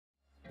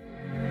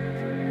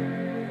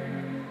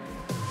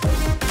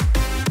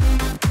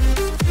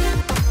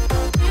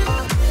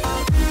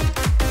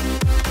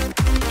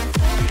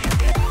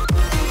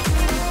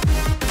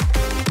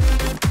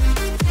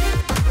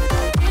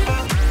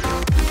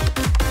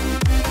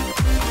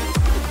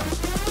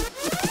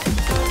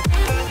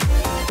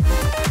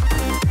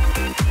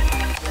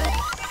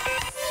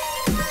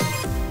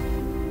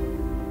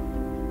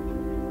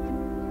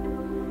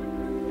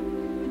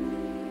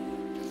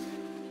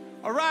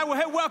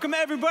Welcome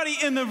everybody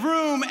in the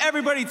room,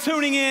 everybody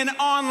tuning in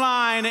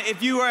online.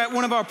 If you are at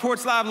one of our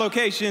Porch Live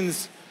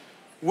locations,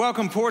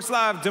 welcome Porch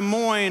Live, Des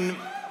Moines,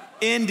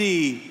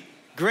 Indy,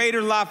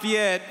 Greater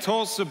Lafayette,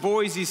 Tulsa,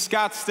 Boise,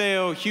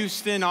 Scottsdale,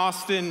 Houston,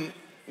 Austin,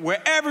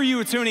 wherever you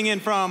are tuning in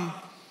from.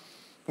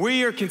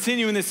 We are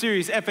continuing this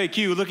series,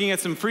 FAQ, looking at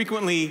some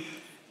frequently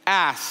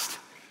asked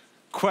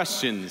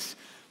questions.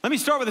 Let me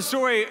start with a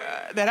story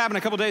that happened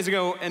a couple days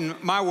ago in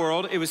my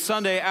world. It was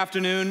Sunday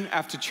afternoon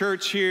after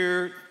church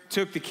here,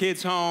 took the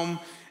kids home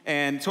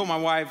and told my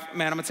wife,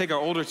 man, I'm gonna take our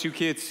older two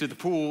kids to the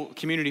pool,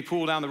 community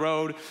pool down the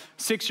road.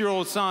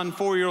 6-year-old son,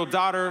 4-year-old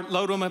daughter,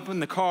 load them up in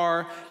the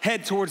car,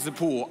 head towards the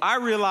pool. I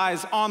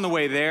realized on the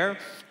way there,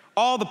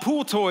 all the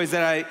pool toys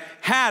that I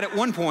had at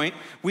one point,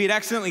 we had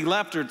accidentally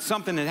left or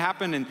something had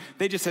happened and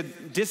they just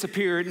had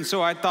disappeared. And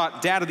so I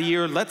thought, Dad of the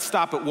Year, let's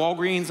stop at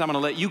Walgreens. I'm gonna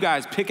let you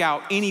guys pick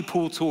out any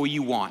pool toy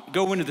you want.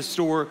 Go into the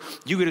store,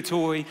 you get a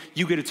toy,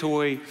 you get a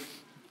toy,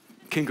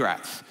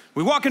 congrats.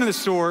 We walk into the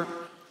store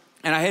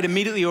and I head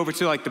immediately over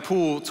to like the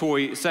pool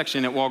toy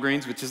section at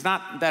Walgreens, which is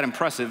not that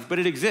impressive, but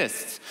it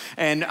exists.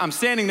 And I'm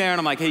standing there and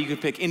I'm like, hey, you can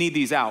pick any of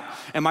these out.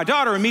 And my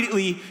daughter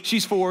immediately,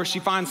 she's 4, she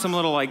finds some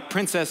little like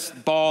princess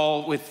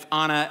ball with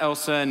Anna,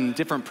 Elsa, and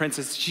different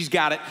princesses. She's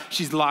got it,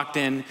 she's locked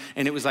in,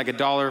 and it was like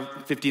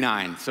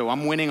 $1.59. So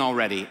I'm winning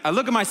already. I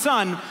look at my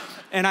son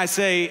and I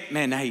say,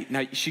 man,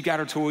 now she got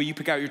her toy, you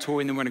pick out your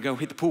toy and then we're gonna go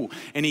hit the pool.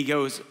 And he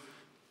goes,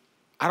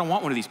 I don't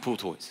want one of these pool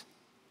toys.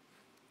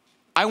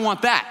 I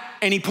want that.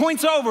 And he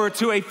points over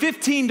to a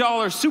 $15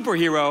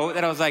 superhero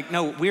that I was like,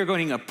 no, we are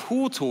going to get a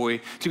pool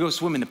toy to go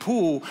swim in the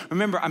pool.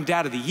 Remember, I'm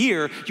Dad of the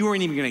Year. You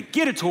weren't even gonna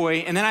get a toy.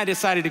 And then I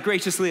decided to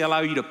graciously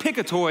allow you to pick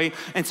a toy.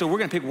 And so we're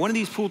gonna pick one of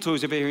these pool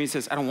toys over here. And he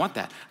says, I don't want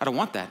that. I don't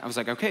want that. I was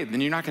like, okay,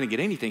 then you're not gonna get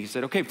anything. He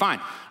said, okay,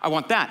 fine. I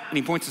want that. And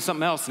he points to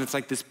something else. And it's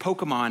like this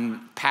Pokemon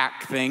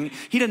pack thing.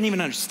 He doesn't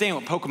even understand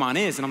what Pokemon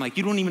is. And I'm like,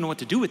 you don't even know what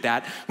to do with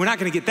that. We're not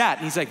gonna get that.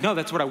 And he's like, no,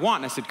 that's what I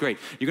want. And I said, great.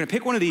 You're gonna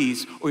pick one of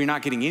these or you're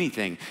not getting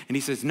anything. And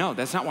he says, no,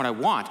 that's not what I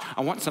want.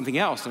 I want something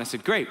else. And I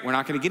said, great, we're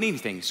not gonna get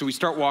anything. So we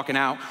start walking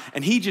out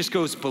and he just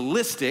goes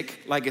ballistic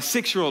like a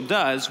 6-year-old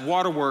does,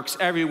 waterworks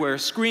everywhere,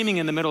 screaming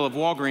in the middle of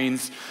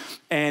Walgreens.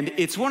 And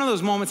it's one of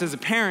those moments as a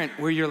parent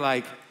where you're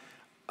like,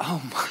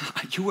 oh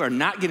my, you are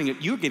not getting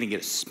it. You're gonna get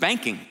a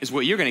spanking is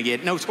what you're gonna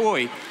get, no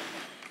toy.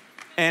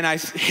 And I,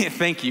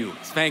 thank you,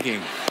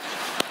 spanking.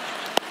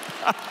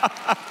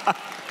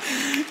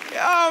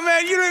 Oh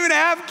man, you don't even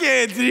have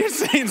kids and you're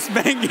saying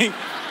spanking.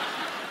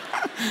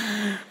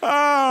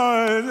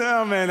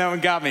 Oh man, that one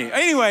got me.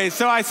 Anyway,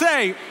 so I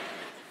say,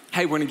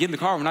 hey, we're gonna get in the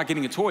car, we're not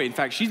getting a toy. In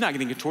fact, she's not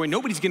getting a toy,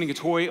 nobody's getting a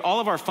toy, all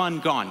of our fun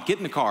gone, get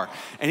in the car.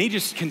 And he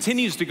just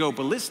continues to go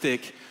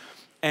ballistic.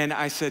 And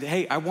I said,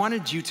 hey, I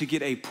wanted you to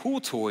get a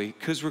pool toy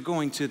because we're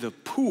going to the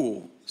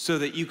pool so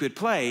that you could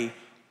play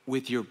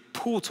with your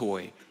pool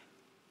toy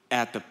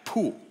at the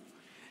pool.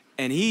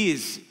 And he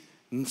is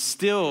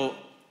still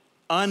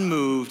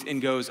unmoved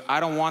and goes, I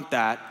don't want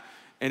that.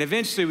 And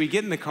eventually we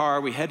get in the car,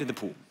 we head to the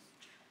pool.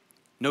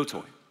 No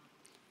toy.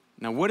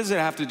 Now, what does it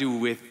have to do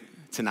with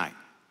tonight?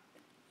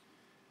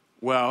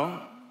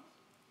 Well,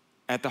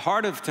 at the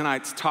heart of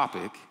tonight's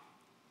topic,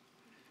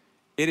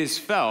 it is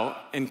felt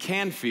and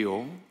can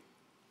feel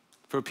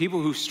for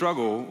people who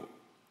struggle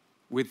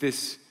with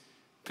this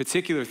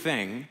particular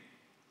thing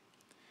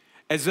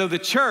as though the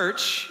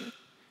church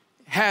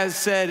has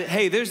said,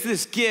 hey, there's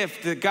this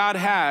gift that God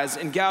has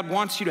and God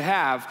wants you to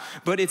have,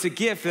 but it's a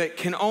gift that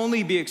can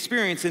only be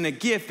experienced and a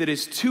gift that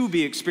is to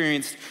be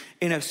experienced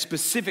in a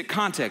specific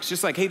context.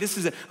 Just like, hey,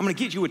 I'm gonna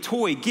get you a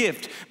toy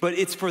gift, but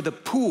it's for the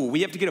pool.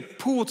 We have to get a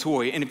pool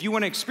toy, and if you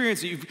wanna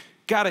experience it, you've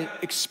gotta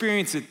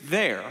experience it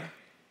there.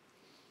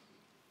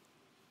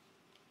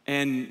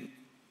 And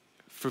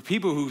for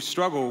people who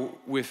struggle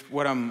with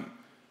what I'm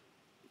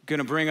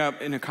gonna bring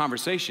up in a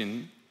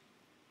conversation,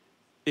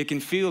 it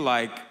can feel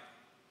like,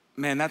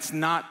 man, that's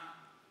not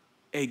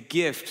a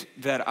gift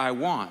that I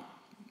want.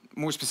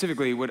 More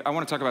specifically, what I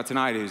wanna talk about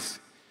tonight is,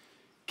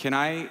 can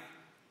I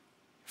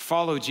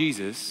follow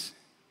Jesus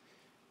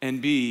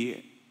and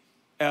be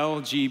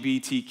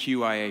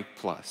LGBTQIA+,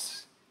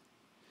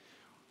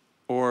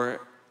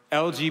 or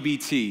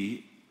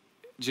LGBT,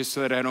 just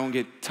so that I don't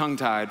get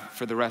tongue-tied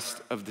for the rest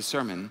of the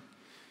sermon.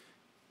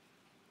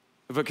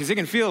 Because it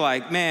can feel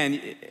like, man,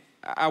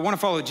 I want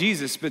to follow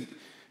Jesus, but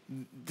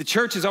the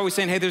church is always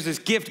saying, hey, there's this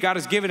gift God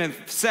has given of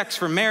sex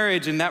for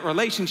marriage and that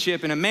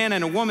relationship and a man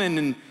and a woman,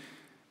 and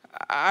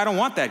I don't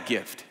want that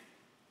gift.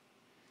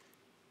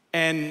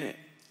 And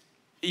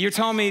you're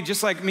telling me,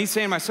 just like me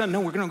saying to my son, no,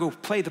 we're gonna go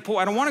play at the pool.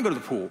 I don't wanna go to the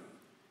pool.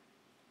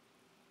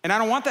 And I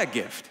don't want that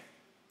gift.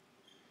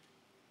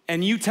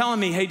 And you telling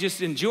me, hey,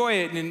 just enjoy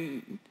it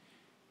and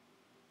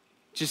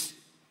just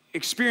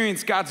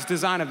experience God's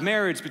design of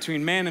marriage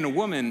between man and a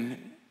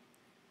woman,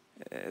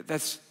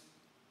 that's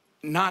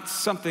not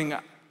something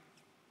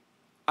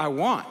I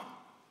want.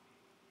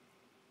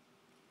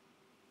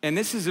 And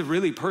this is a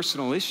really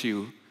personal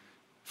issue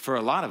for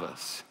a lot of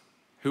us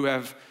who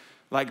have,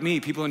 like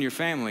me, people in your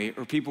family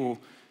or people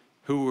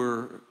who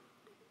were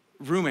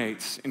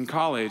roommates in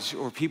college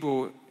or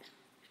people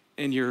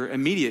in your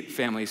immediate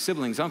family,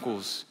 siblings,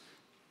 uncles,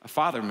 a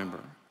father member,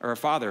 or a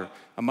father,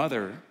 a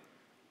mother,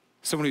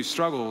 someone who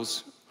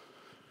struggles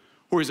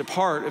or is a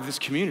part of this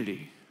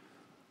community.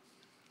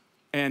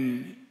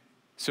 And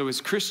so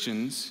as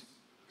Christians,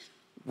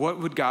 what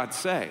would God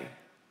say?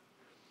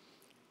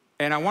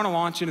 And I want to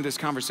launch into this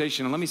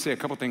conversation, and let me say a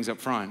couple things up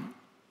front.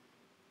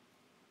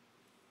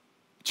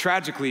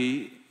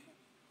 Tragically,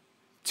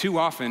 too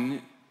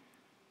often,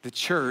 the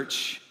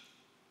church,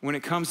 when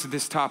it comes to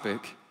this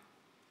topic,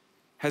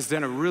 has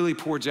done a really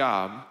poor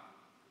job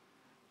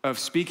of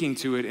speaking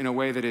to it in a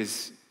way that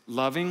is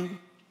loving,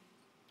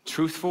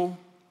 truthful,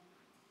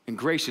 and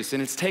gracious.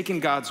 And it's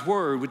taken God's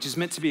word, which is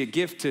meant to be a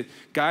gift to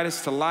guide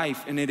us to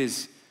life, and it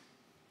has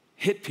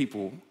hit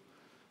people,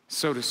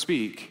 so to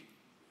speak,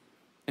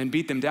 and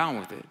beat them down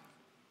with it.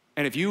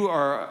 And if you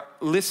are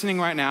listening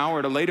right now or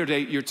at a later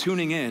date, you're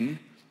tuning in,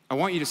 I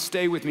want you to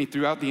stay with me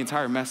throughout the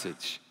entire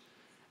message.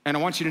 And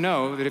I want you to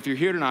know that if you're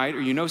here tonight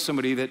or you know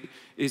somebody that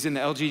is in the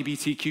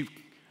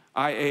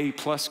LGBTQIA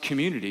plus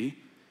community,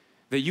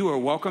 that you are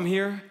welcome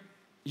here,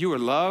 you are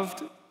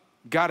loved.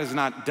 God is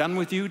not done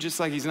with you, just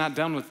like he's not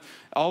done with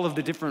all of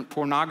the different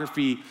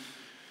pornography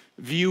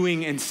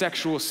viewing and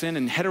sexual sin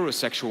and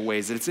heterosexual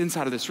ways that it's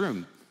inside of this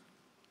room.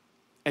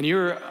 And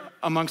you're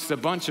amongst a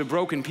bunch of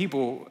broken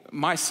people,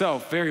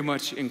 myself very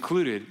much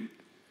included,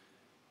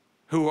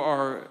 who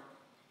are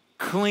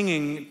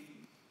clinging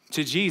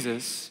to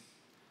Jesus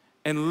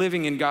and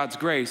living in God's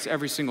grace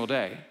every single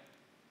day.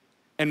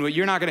 And what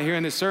you're not gonna hear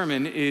in this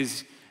sermon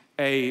is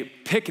a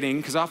picketing,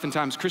 because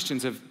oftentimes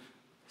Christians have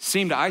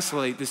seemed to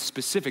isolate this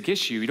specific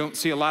issue. You don't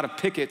see a lot of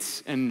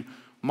pickets and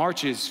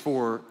marches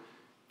for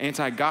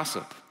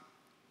anti-gossip.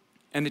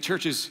 And the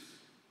church has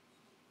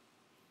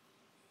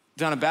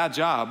done a bad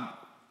job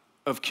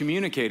of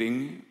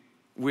communicating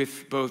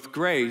with both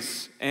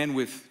grace and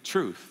with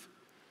truth.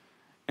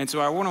 And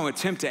so I want to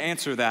attempt to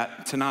answer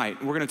that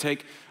tonight. We're going to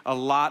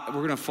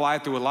fly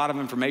through a lot of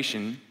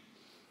information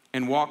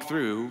and walk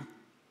through,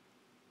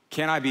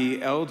 can I be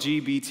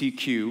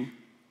LGBTQIA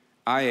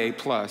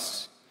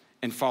plus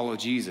and follow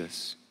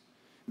Jesus?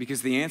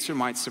 Because the answer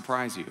might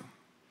surprise you.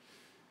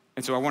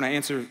 And so I want to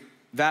answer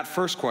that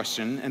first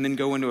question and then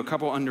go into a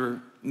couple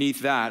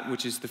underneath that,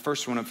 which is the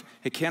first one of,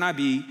 hey, can I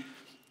be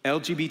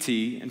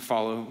LGBT and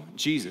follow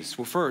Jesus?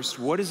 Well, first,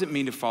 what does it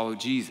mean to follow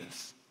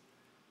Jesus?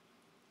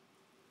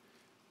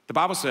 The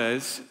Bible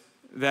says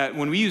that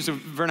when we use the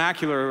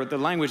vernacular, the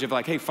language of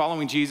like, hey,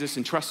 following Jesus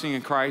and trusting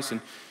in Christ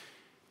and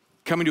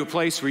coming to a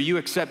place where you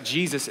accept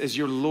Jesus as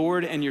your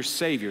Lord and your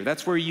Savior,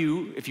 that's where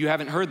you, if you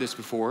haven't heard this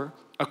before,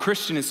 a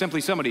Christian is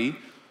simply somebody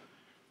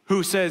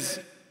who says,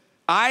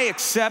 I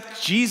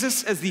accept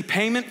Jesus as the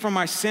payment for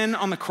my sin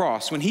on the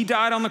cross. When he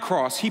died on the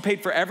cross, he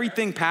paid for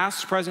everything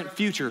past, present,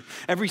 future.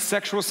 Every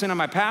sexual sin in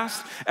my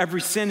past, every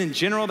sin in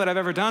general that I've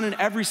ever done, and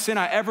every sin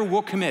I ever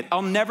will commit.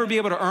 I'll never be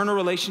able to earn a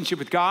relationship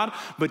with God,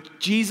 but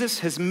Jesus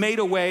has made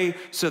a way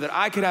so that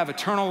I could have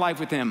eternal life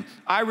with him.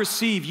 I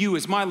receive you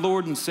as my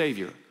Lord and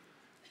Savior.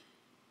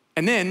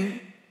 And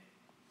then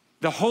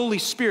the Holy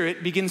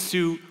Spirit begins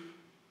to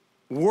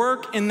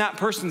work in that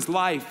person's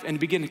life and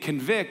begin to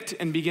convict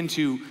and begin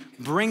to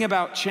bring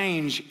about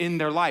change in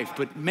their life.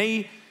 But let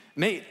me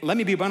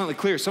be abundantly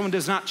clear, someone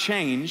does not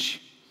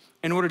change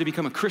in order to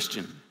become a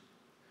Christian.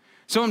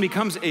 Someone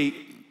becomes a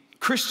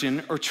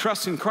Christian or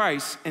trusts in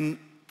Christ, and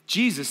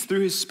Jesus,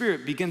 through his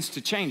Spirit, begins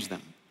to change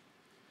them.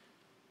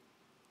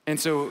 And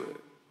so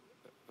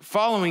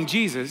following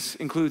Jesus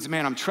includes,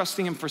 man, I'm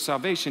trusting him for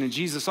salvation. And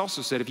Jesus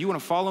also said, if you want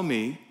to follow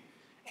me,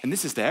 and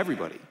this is to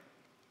everybody,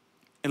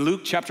 in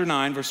Luke chapter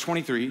 9, verse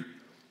 23,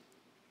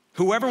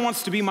 whoever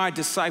wants to be my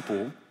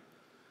disciple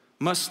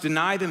must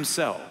deny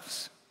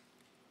themselves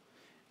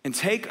and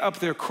take up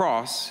their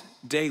cross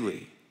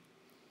daily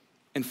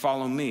and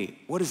follow me.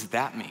 What does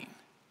that mean?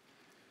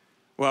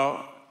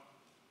 Well,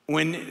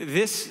 when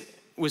this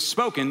was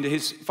spoken to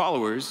his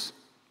followers,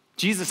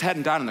 Jesus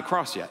hadn't died on the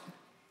cross yet.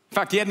 In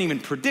fact, he hadn't even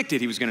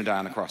predicted he was gonna die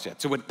on the cross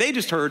yet. So what they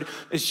just heard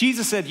is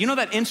Jesus said, you know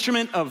that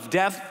instrument of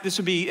death? This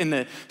would be in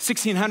the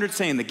 1600s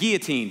saying the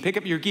guillotine, pick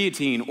up your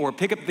guillotine, or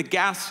pick up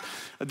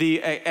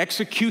the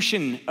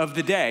execution of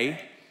the day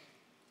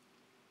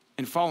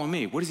and follow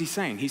me. What is he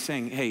saying? He's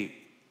saying, hey,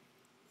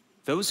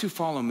 those who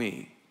follow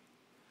me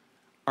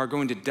are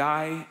going to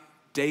die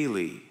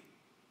daily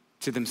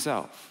to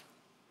themselves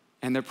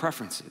and their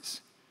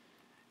preferences.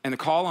 And the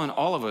call on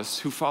all of us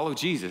who follow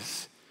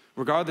Jesus,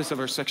 regardless of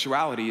our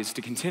sexuality, is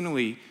to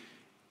continually,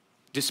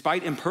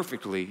 despite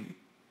imperfectly,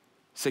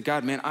 say,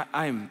 God, man,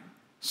 I am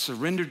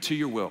surrendered to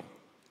your will.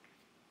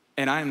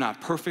 And I am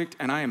not perfect,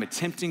 and I am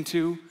attempting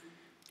to.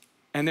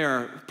 And there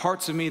are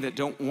parts of me that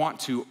don't want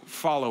to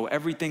follow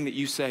everything that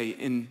you say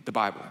in the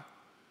Bible.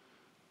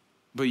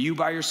 But you,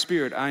 by your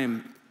Spirit, I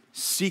am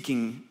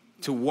seeking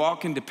to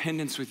walk in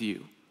dependence with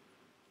you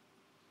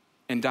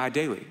and die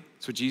daily.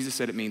 That's what Jesus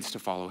said it means to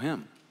follow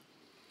him.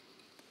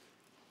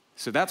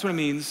 So that's what it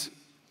means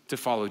to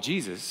follow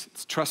Jesus.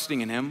 It's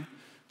trusting in him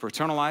for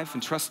eternal life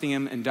and trusting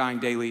him and dying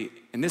daily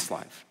in this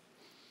life.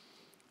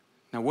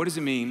 Now, what does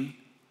it mean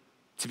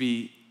to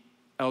be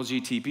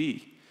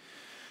LGBT?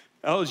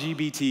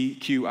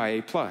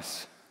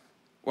 LGBTQIA+.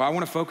 Well, I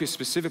want to focus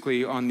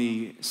specifically on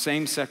the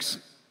same-sex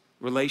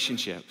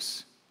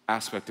relationships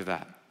aspect of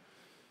that.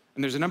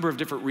 And there's a number of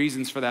different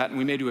reasons for that, and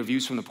we may do a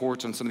views from the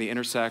porch on some of the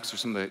intersex or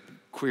some of the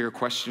queer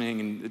questioning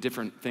and the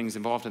different things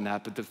involved in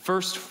that. But the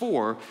first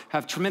four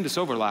have tremendous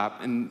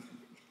overlap in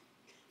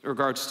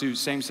regards to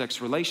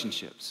same-sex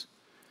relationships.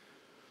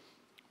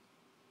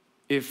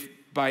 If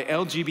by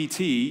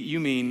LGBT you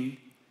mean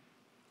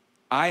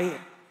I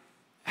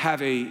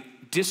have a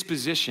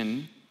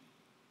disposition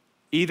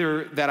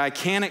either that I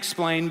can't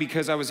explain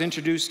because I was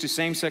introduced to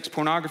same-sex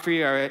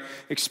pornography or I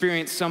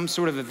experienced some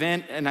sort of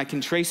event and I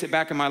can trace it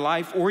back in my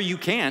life, or you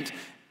can't,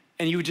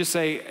 and you would just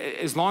say,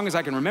 as long as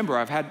I can remember,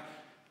 I've had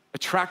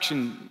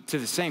attraction to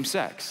the same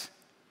sex.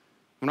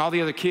 When all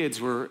the other kids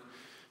were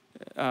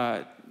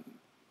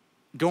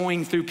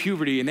going through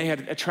puberty and they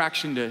had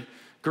attraction to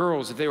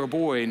girls if they were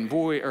boy and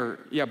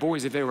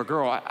boys if they were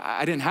girl,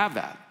 I didn't have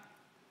that.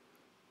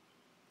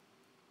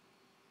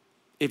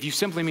 If you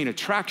simply mean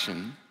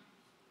attraction,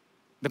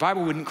 the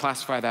Bible wouldn't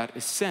classify that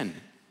as sin.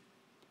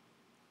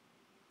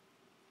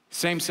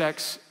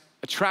 Same-sex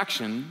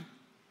attraction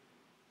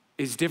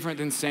is different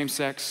than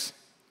same-sex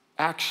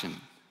action.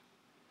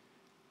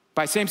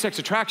 By same-sex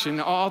attraction,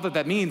 all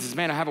that means is,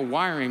 man, I have a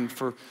wiring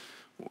for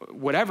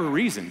whatever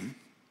reason,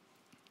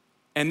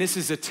 and this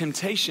is a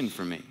temptation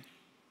for me,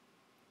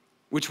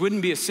 which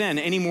wouldn't be a sin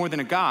any more than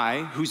a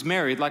guy who's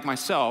married like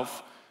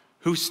myself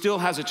who still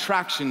has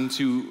attraction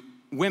to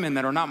women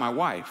that are not my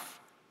wife.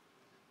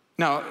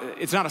 Now,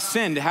 it's not a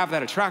sin to have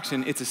that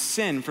attraction. It's a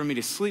sin for me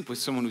to sleep with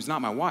someone who's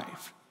not my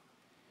wife.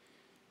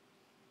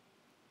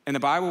 And the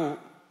Bible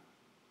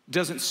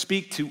doesn't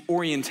speak to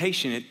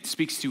orientation, it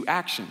speaks to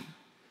action.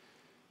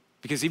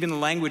 Because even the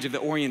language of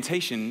the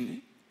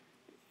orientation,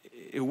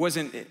 it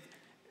wasn't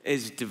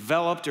as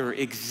developed or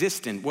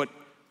existent. What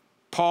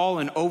Paul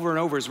and over,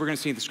 as we're gonna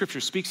see in the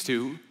scripture, speaks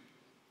to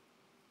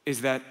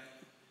is that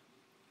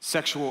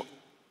sexual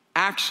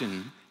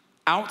action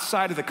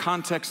outside of the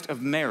context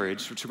of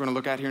marriage, which we're gonna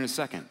look at here in a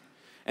second.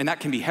 And that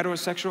can be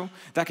heterosexual,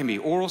 that can be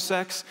oral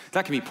sex,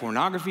 that can be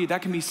pornography,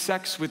 that can be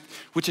sex with,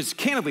 which is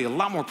candidly a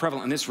lot more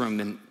prevalent in this room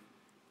than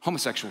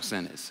homosexual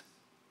sin is.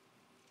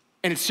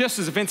 And it's just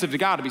as offensive to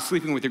God to be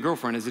sleeping with your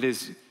girlfriend as it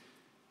is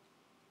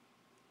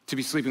to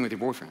be sleeping with your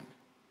boyfriend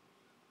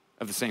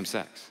of the same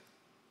sex.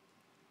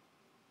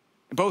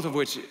 Both of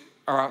which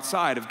are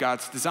outside of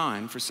God's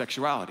design for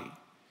sexuality.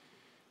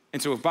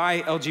 And so if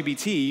by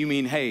LGBT you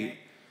mean, hey,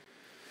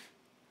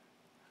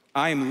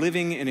 I am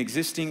living and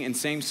existing in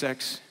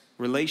same-sex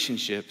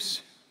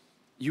relationships,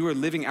 you are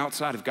living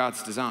outside of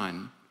God's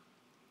design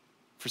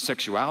for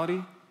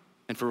sexuality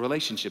and for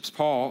relationships.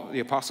 Paul, the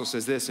apostle,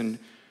 says this in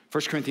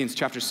 1 Corinthians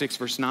chapter 6,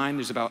 verse 9.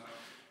 There's about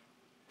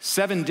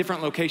 7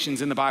 different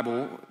locations in the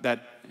Bible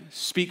that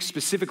speak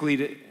specifically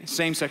to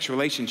same-sex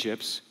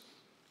relationships,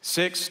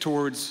 6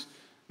 towards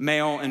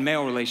male and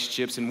male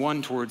relationships, and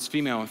 1 towards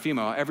female and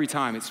female. Every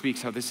time it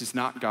speaks how this is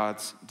not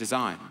God's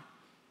design,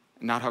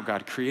 not how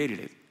God created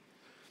it.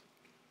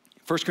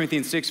 1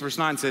 Corinthians 6, verse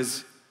 9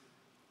 says,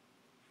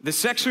 the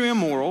sexually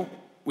immoral,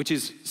 which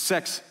is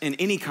sex in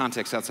any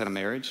context outside of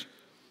marriage,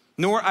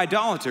 nor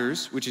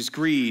idolaters, which is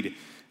greed,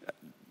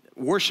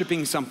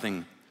 worshiping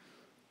something,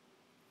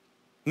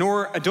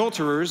 nor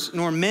adulterers,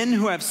 nor men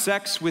who have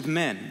sex with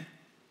men,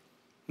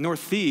 nor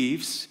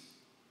thieves,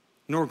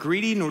 nor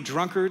greedy, nor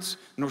drunkards,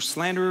 nor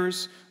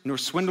slanderers, nor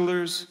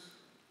swindlers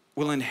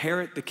will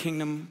inherit the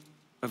kingdom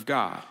of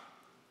God.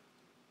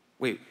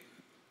 Wait,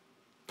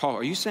 Paul,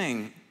 are you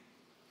saying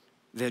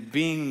that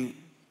being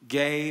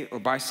gay or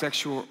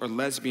bisexual or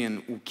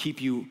lesbian will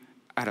keep you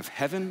out of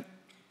heaven?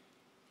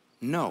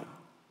 No.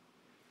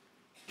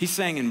 He's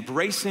saying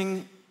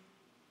embracing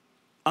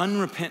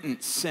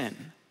unrepentant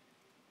sin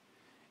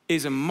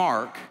is a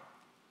mark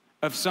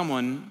of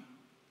someone,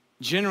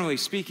 generally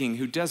speaking,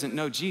 who doesn't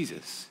know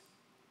Jesus.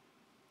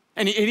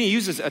 And he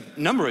uses a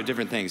number of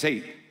different things.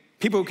 Hey,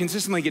 people who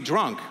consistently get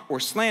drunk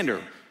or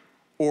slander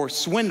or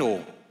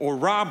swindle or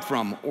rob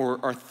from or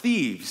are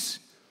thieves.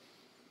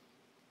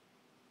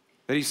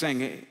 That he's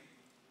saying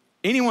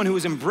anyone who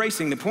is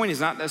embracing, the point is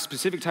not a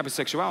specific type of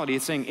sexuality,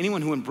 it's saying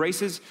anyone who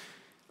embraces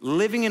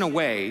living in a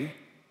way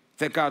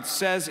that God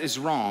says is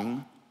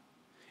wrong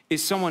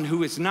is someone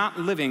who is not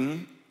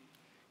living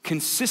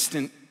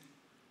consistent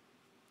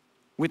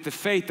with the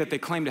faith that they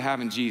claim to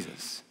have in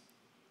Jesus.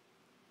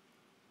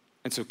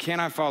 And so can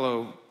I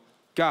follow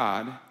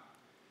God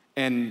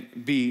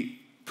and be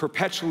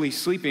perpetually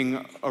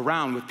sleeping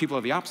around with people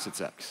of the opposite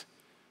sex?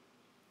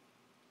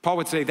 Paul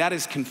would say that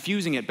is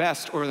confusing at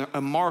best, or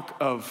a mark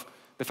of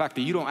the fact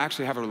that you don't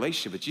actually have a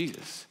relationship with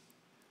Jesus.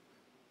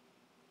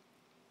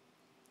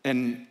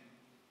 And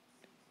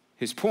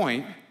his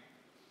point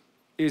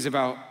is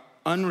about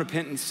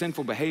unrepentant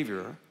sinful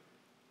behavior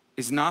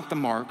is not the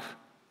mark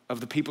of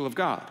the people of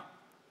God.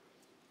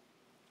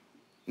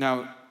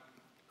 Now,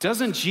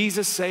 doesn't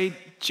Jesus say,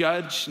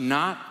 judge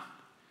not?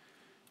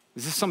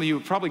 This is something you're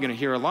probably gonna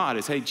hear a lot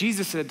is, hey,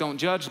 Jesus said don't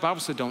judge, the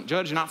Bible said don't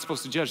judge, you're not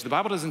supposed to judge. The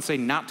Bible doesn't say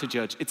not to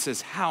judge, it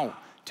says how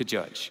to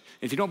judge.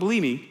 If you don't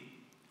believe me,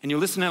 and you're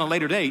listening at a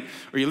later date,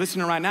 or you're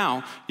listening right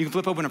now, you can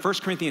flip open to 1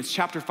 Corinthians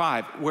chapter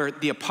 5, where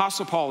the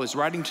Apostle Paul is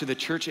writing to the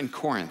church in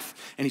Corinth,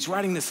 and he's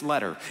writing this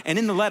letter. And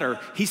in the letter,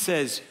 he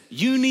says,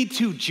 you need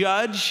to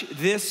judge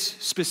this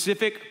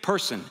specific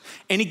person.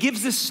 And he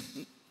gives this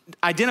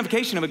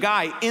identification of a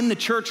guy in the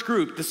church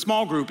group, the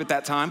small group at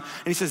that time,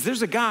 and he says,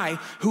 there's a guy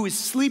who is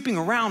sleeping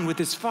around with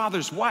his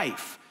father's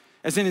wife.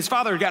 As in his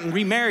father had gotten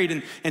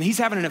remarried, and he's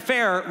having an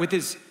affair with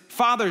his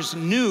father's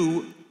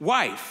new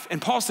wife.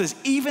 And Paul says,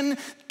 even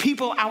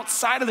people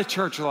outside of the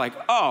church are like,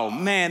 oh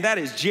man, that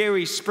is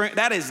Jerry Springer,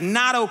 that is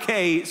not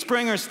okay,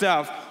 Springer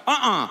stuff.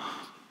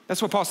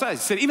 That's what Paul says.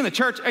 He said, even the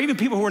church, even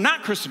people who are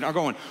not Christian are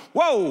going,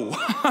 whoa,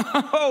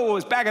 whoa,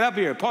 let's back it up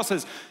here. Paul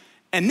says,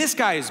 and this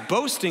guy is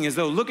boasting as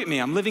though, look at me,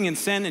 I'm living in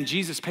sin and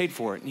Jesus paid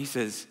for it. And he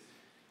says,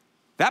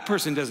 that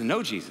person doesn't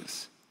know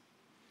Jesus.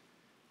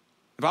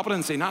 The Bible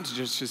doesn't say not to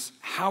judge, just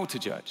how to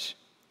judge.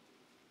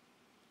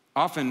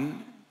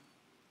 Often,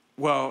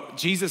 well,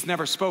 Jesus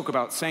never spoke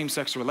about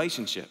same-sex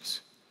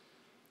relationships.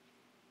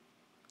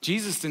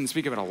 Jesus didn't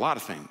speak about a lot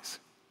of things.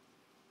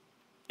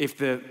 If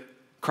the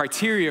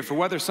criteria for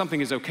whether something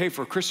is okay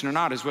for a Christian or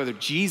not is whether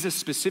Jesus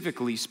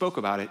specifically spoke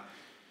about it,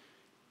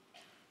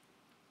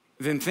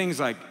 then things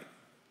like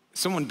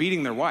someone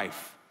beating their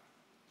wife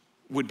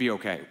would be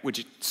okay, which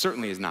it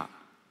certainly is not.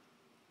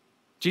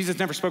 Jesus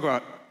never spoke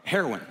about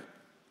heroin,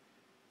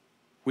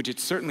 which it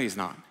certainly is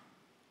not.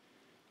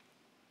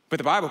 But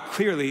the Bible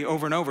clearly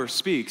over and over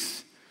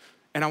speaks,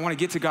 and I want to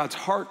get to God's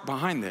heart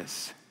behind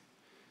this,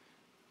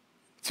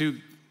 to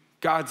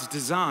God's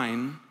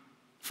design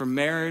for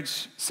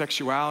marriage,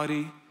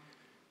 sexuality,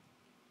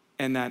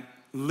 and that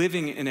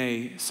living in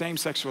a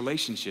same-sex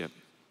relationship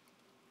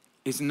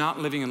is not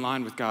living in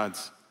line with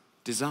God's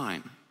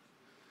design.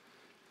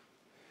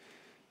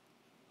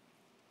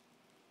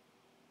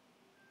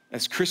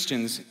 As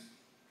Christians,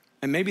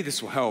 and maybe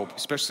this will help,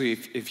 especially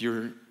if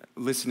you're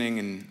listening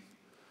and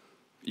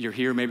you're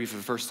here maybe for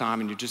the first time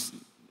and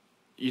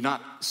you're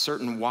not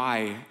certain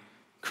why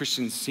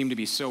Christians seem to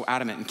be so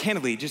adamant. And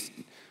candidly, just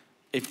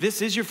if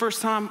this is your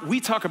first time, we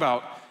talk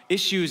about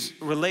issues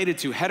related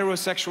to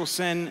heterosexual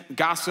sin,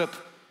 gossip,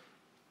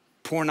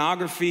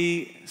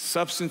 pornography,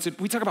 substance.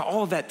 We talk about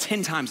all of that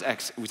 10 times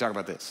X. We talk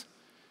about this.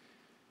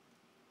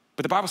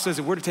 But the Bible says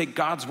that we're to take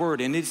God's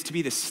word and it's to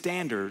be the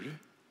standard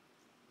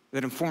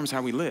that informs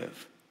how we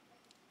live.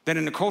 That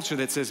in a culture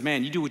that says,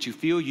 man, you do what you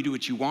feel, you do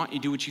what you want, you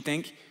do what you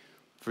think.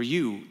 For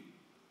you,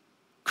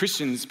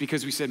 Christians,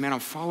 because we said, man, I'm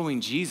following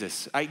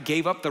Jesus. I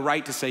gave up the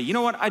right to say, you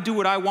know what, I do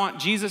what I want.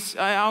 Jesus,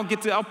 I'll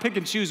pick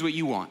and choose what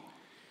you want.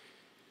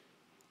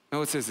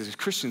 No, it says that as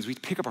Christians, we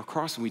pick up our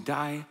cross and we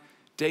die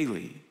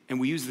daily, and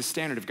we use the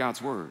standard of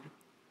God's word.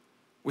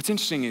 What's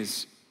interesting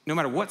is, no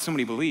matter what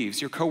somebody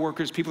believes, your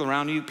coworkers, people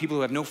around you, people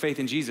who have no faith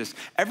in Jesus,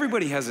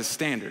 everybody has a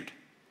standard.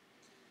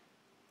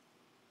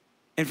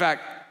 In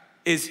fact,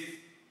 as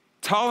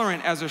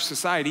tolerant as our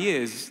society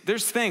is,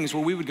 there's things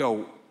where we would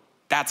go,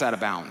 that's out of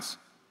bounds,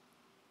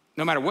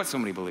 no matter what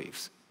somebody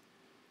believes.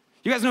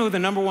 You guys know who the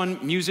number one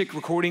music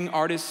recording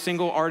artist,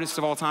 single artist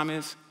of all time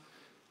is?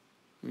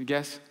 You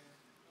guess?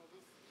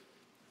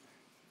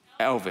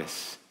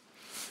 Elvis.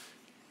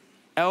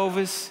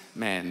 Elvis,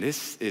 man,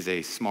 this is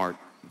a smart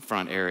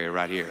front area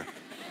right here.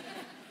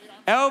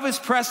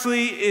 Elvis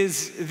Presley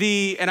is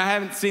and I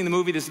haven't seen the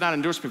movie, this is not an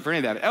endorsement for any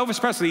of that, but Elvis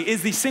Presley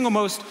is the single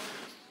most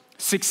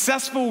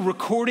successful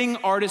recording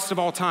artist of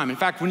all time. In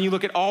fact, when you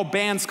look at all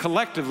bands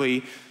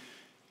collectively,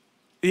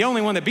 the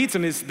only one that beats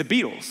him is the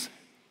Beatles.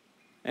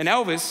 And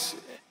Elvis,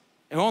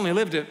 who only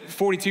lived at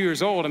 42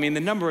 years old, I mean, the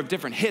number of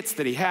different hits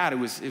that he had, it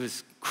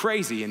was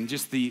crazy. And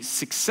just the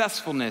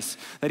successfulness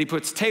that he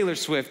puts Taylor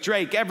Swift,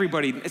 Drake,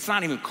 everybody, it's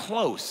not even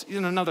close. He's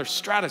in another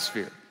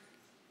stratosphere.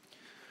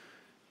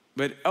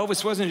 But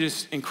Elvis wasn't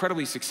just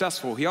incredibly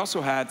successful. He also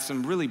had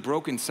some really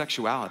broken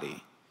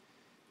sexuality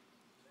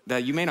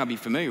that you may not be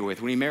familiar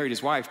with. When he married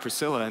his wife,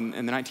 Priscilla,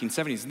 in the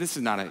 1970s, this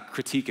is not a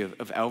critique of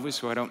Elvis,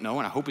 who I don't know,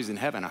 and I hope he's in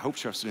heaven. I hope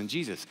trusted in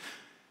Jesus.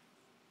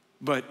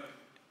 But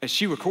as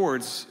she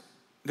records,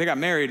 they got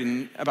married,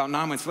 and about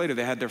 9 months later,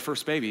 they had their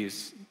first baby,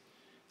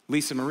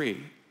 Lisa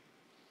Marie.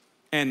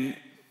 And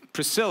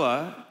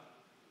Priscilla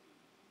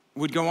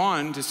would go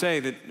on to say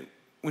that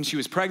when she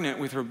was pregnant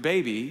with her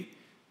baby,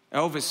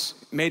 Elvis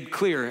made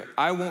clear,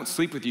 I won't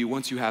sleep with you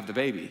once you have the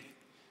baby.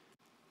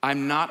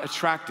 I'm not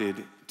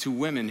attracted to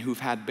women who've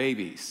had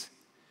babies.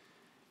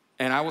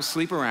 And I will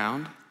sleep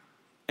around,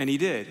 and he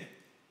did.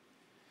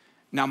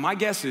 Now, my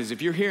guess is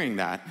if you're hearing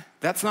that,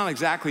 that's not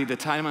exactly the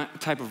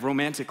type of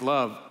romantic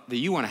love that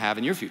you want to have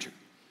in your future.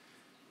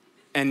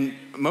 And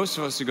most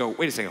of us would go,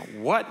 wait a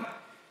second, what?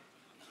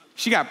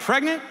 She got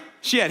pregnant,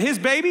 she had his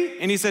baby,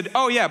 and he said,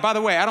 oh yeah, by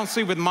the way, I don't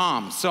sleep with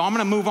moms, so I'm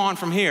gonna move on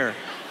from here.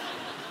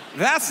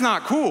 That's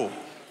not cool.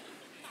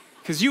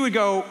 Because you would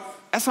go,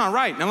 that's not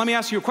right. Now let me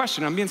ask you a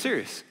question, I'm being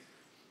serious.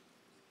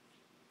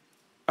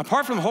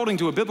 Apart from holding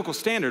to a biblical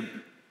standard,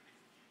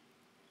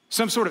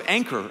 some sort of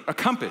anchor, a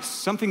compass,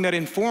 something that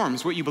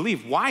informs what you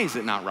believe, why is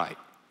it not right?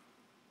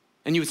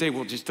 And you would say,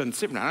 well, it just doesn't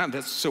sit right.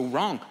 That's so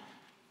wrong.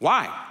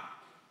 Why?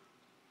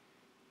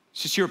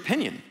 It's just your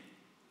opinion.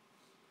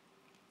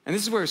 And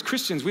this is where as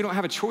Christians, we don't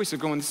have a choice of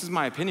going, this is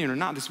my opinion or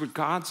not. This is what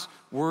God's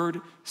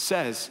word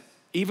says.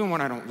 Even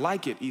when I don't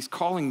like it, he's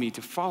calling me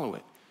to follow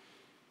it.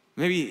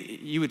 Maybe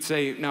you would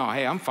say, no,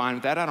 hey, I'm fine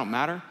with that. I don't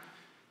matter.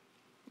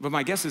 But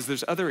my guess is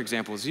there's other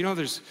examples. You know,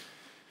 there's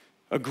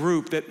a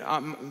group that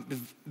the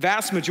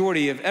vast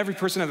majority of every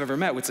person I've ever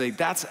met would say,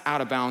 that's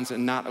out of bounds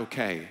and not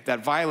okay.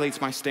 That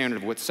violates my standard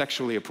of what's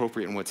sexually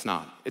appropriate and what's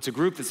not. It's a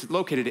group that's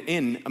located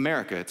in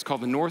America. It's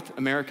called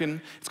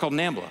it's called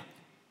NAMBLA,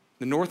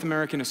 the North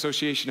American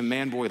Association of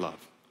Man-Boy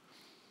Love.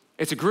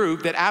 It's a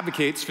group that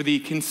advocates for the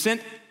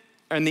consent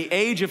and the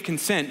age of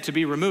consent to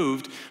be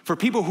removed for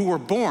people who were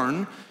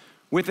born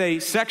with a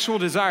sexual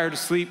desire to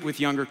sleep with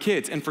younger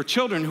kids, and for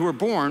children who are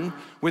born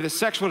with a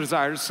sexual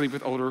desire to sleep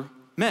with older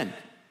men.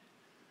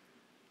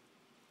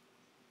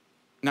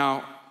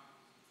 Now,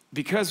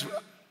 because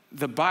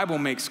the Bible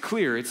makes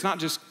clear, it's not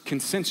just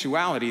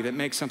consensuality that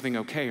makes something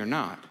okay or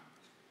not.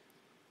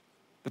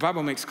 The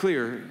Bible makes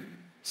clear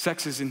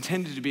sex is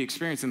intended to be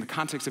experienced in the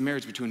context of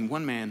marriage between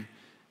one man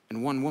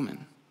and one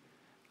woman.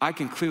 I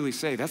can clearly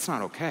say that's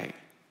not okay.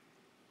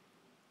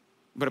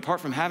 But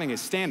apart from having a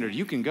standard,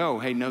 you can go,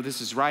 hey, no,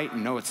 this is right,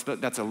 and no,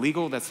 that's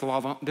illegal, that's the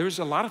law. There's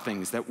a lot of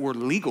things that were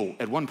legal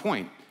at one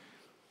point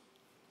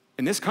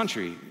in this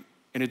country,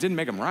 and it didn't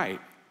make them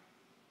right.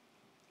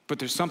 But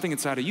there's something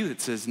inside of you that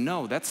says,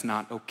 no, that's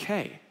not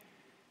okay.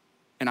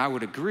 And I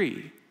would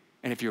agree.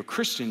 And if you're a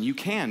Christian, you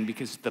can,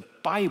 because the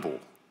Bible,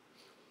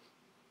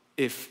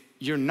 if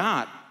you're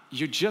not,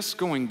 you're just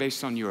going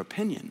based on your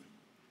opinion.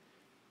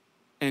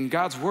 And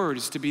God's word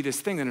is to be this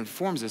thing that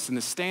informs us and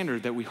the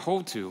standard that we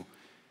hold to.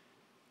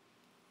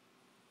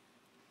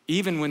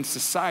 Even when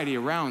society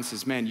around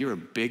says, man, you're a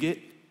bigot,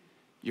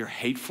 you're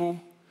hateful,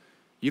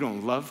 you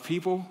don't love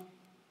people.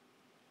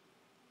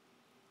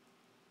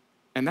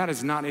 And that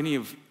is not any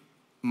of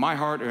my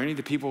heart or any of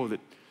the people that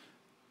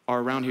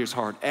are around here's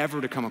heart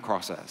ever to come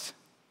across as.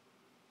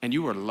 And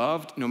you are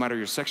loved no matter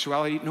your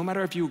sexuality, no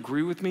matter if you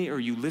agree with me or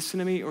you listen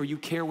to me or you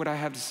care what I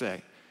have to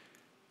say.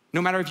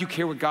 No matter if you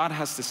care what God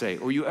has to say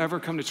or you ever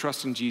come to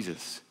trust in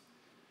Jesus.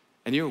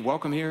 And you're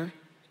welcome here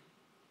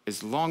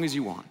as long as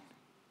you want.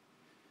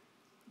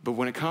 But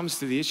when it comes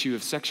to the issue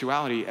of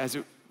sexuality as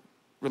it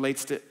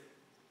relates to,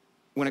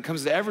 when it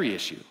comes to every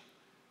issue,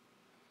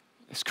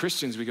 as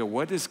Christians, we go,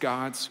 what does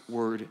God's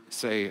word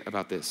say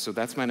about this? So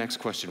that's my next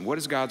question. What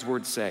does God's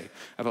word say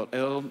about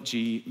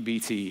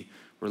LGBT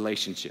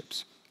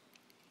relationships?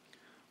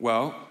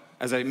 Well,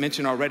 as I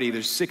mentioned already,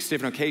 there's 6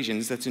 different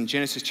occasions. That's in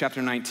Genesis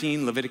chapter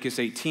 19, Leviticus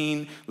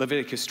 18,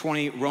 Leviticus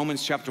 20,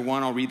 Romans chapter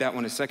 1. I'll read that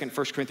one in a second.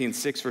 1 Corinthians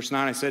 6, verse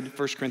 9. I said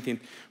 1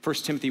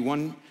 Timothy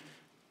 1,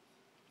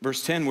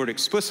 verse 10, where it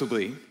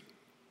explicitly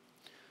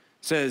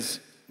says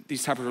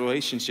these type of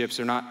relationships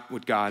are not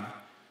what God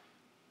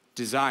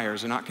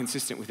desires, are not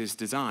consistent with his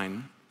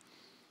design.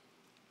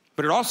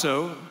 But it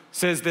also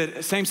says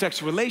that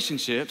same-sex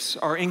relationships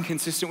are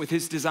inconsistent with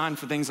his design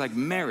for things like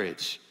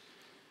marriage.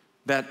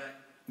 That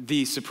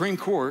the Supreme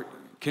Court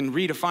can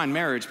redefine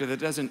marriage, but that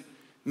doesn't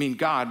mean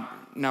God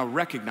now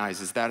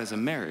recognizes that as a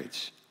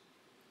marriage.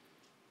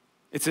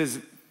 It says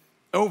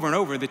over and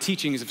over the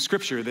teachings of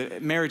Scripture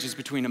that marriage is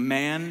between a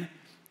man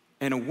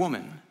and a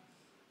woman.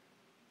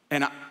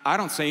 And I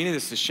don't say any of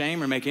this to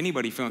shame or make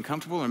anybody feel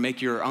uncomfortable or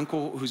make your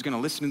uncle who's going to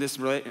listen to this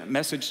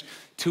message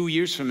 2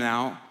 years from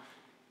now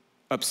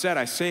upset.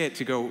 I say it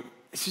to go,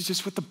 this is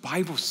just what the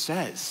Bible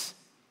says.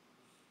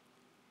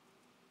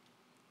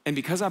 And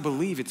because I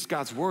believe it's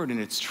God's word and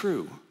it's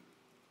true,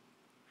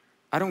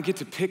 I don't get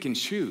to pick and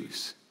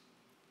choose.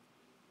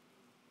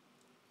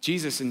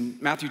 Jesus in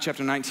Matthew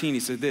chapter 19, he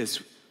said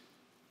this,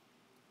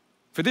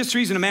 for this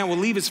reason a man will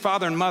leave his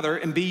father and mother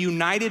and be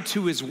united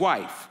to his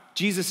wife.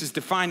 Jesus is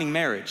defining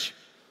marriage.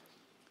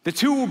 The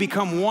two will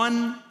become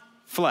one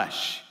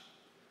flesh.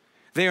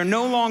 They are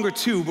no longer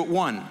two, but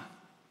one.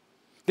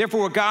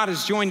 Therefore, what God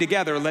has joined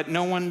together, let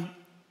no one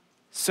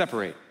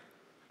separate.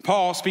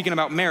 Paul, speaking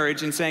about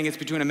marriage and saying it's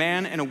between a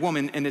man and a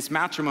woman in this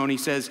matrimony,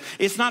 says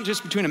it's not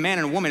just between a man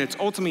and a woman, it's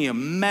ultimately a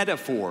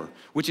metaphor,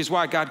 which is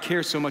why God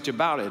cares so much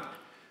about it.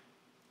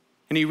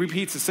 And he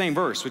repeats the same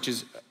verse, which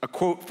is a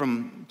quote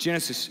from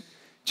Genesis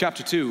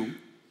chapter 2.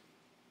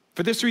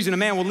 For this reason, a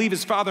man will leave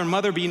his father and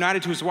mother, be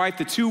united to his wife.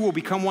 The two will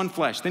become one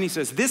flesh. Then he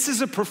says, this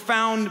is a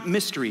profound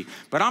mystery,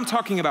 but I'm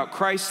talking about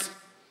Christ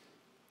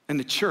and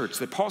the church.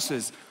 That Paul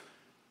says,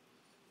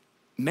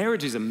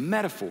 marriage is a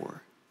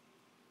metaphor.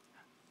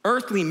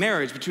 Earthly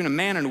marriage between a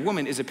man and a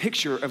woman is a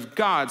picture of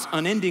God's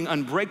unending,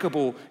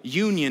 unbreakable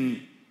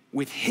union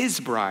with his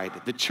bride,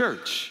 the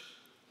church.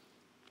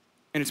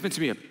 And it's meant to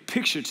be a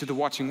picture to the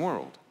watching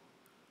world.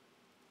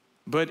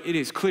 But it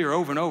is clear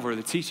over and over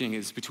the teaching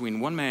is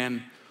between one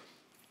man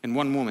and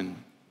one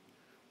woman.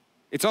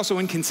 It's also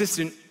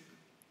inconsistent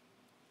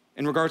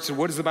in regards to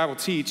what does the Bible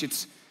teach.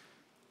 It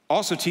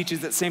also teaches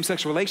that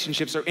same-sex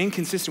relationships are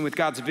inconsistent with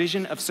God's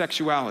vision of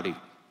sexuality,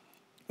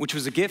 which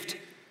was a gift,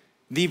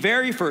 the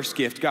very first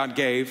gift God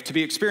gave to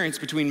be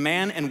experienced between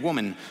man and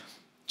woman.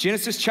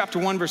 Genesis chapter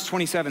 1, verse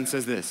 27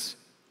 says this,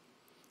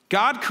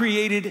 God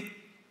created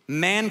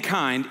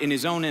mankind in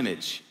his own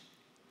image.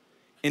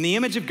 In the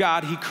image of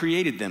God, he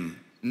created them,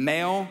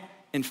 male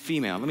and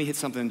female. Let me hit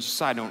something, just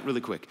side note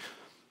really quick.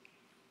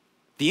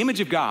 The image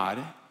of God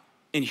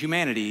in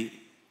humanity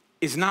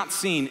is not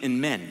seen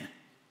in men,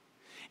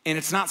 and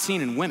it's not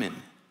seen in women.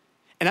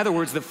 In other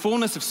words, the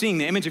fullness of seeing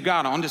the image of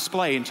God on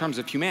display in terms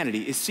of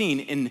humanity is seen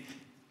in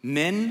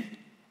men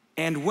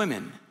and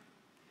women,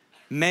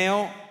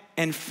 male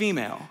and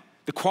female.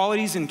 The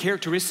qualities and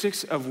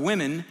characteristics of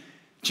women,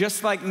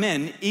 just like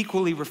men,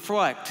 equally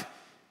reflect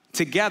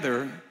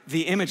together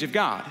the image of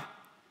God,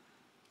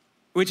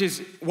 which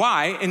is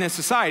why in a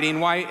society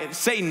and why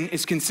Satan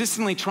is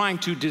consistently trying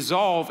to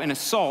dissolve and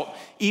assault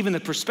even the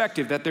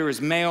perspective that there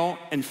is male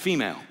and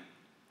female.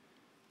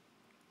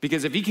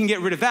 Because if he can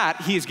get rid of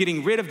that, he is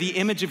getting rid of the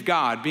image of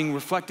God being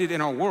reflected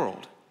in our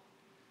world.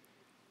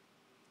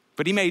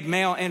 But he made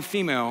male and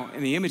female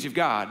in the image of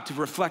God to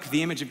reflect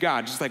the image of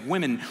God, just like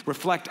women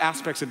reflect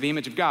aspects of the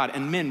image of God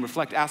and men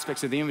reflect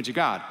aspects of the image of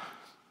God.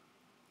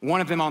 One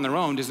of them on their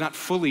own does not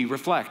fully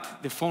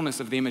reflect the fullness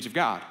of the image of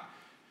God.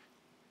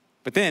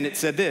 But then it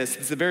said this,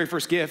 it's the very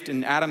first gift,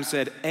 and Adam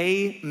said,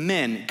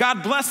 amen.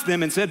 God blessed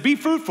them and said, be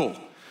fruitful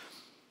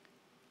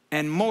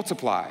and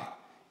multiply,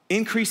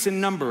 increase in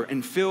number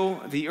and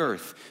fill the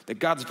earth. That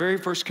God's very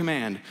first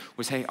command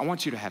was, hey, I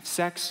want you to have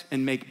sex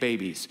and make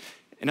babies.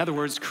 In other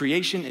words,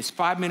 creation is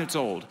 5 minutes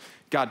old.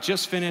 God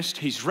just finished,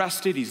 he's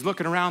rested, he's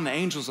looking around, the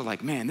angels are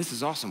like, man, this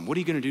is awesome. What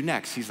are you gonna do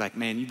next? He's like,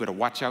 man, you better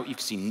watch out,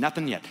 you've seen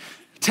nothing yet.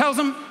 Tells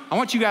them, I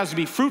want you guys to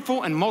be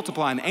fruitful and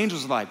multiply. And the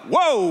angels are like,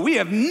 whoa, we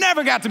have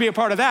never got to be a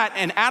part of that.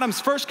 And Adam's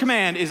first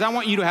command is I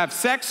want you to have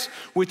sex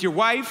with your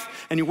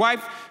wife, and your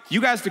wife, you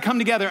guys to come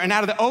together, and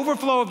out of the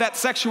overflow of that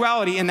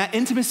sexuality and that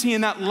intimacy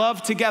and that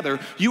love together,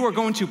 you are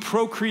going to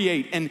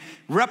procreate and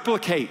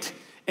replicate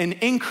and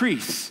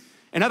increase.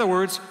 In other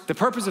words, the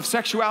purpose of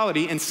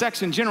sexuality and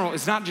sex in general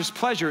is not just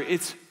pleasure,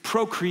 it's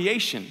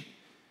procreation.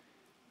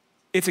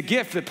 It's a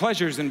gift that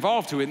pleasure is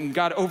involved to it, and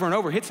God over and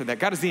over hits at that.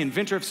 God is the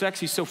inventor of sex.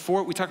 He's so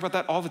for it. We talk about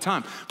that all the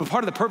time. But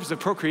part of the purpose of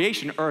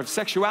procreation or of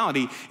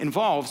sexuality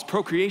involves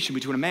procreation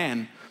between a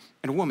man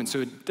and a woman. So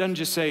it doesn't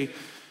just say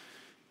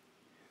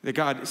that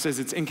God says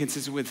it's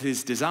inconsistent with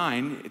his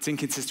design. It's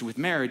inconsistent with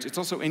marriage. It's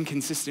also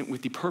inconsistent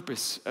with the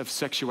purpose of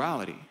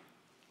sexuality.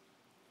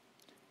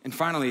 And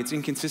finally, it's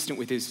inconsistent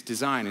with his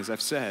design, as I've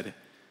said.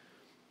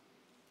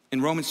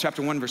 In Romans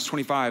chapter 1, verse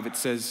 25, it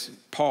says,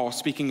 Paul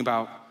speaking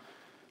about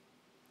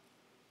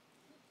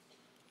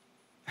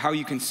how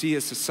you can see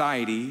a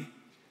society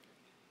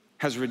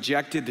has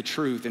rejected the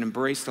truth and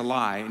embraced a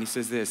lie. And he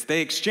says this, they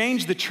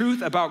exchanged the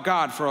truth about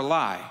God for a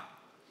lie.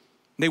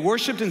 They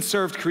worshiped and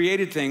served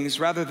created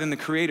things rather than the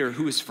Creator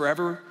who is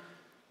forever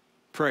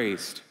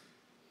praised.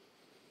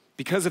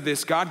 Because of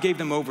this, God gave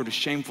them over to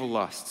shameful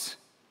lusts.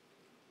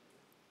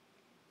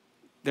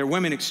 Their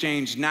women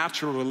exchanged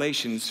natural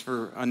relations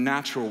for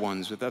unnatural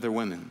ones with other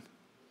women.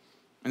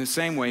 In the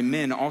same way,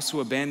 men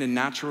also abandoned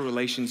natural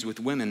relations with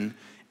women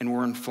and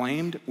were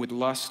inflamed with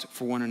lust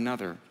for one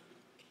another.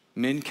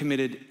 Men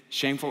committed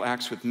shameful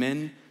acts with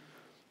men,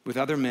 with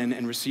other men,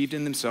 and received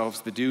in themselves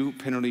the due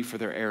penalty for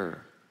their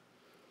error.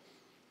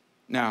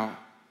 Now,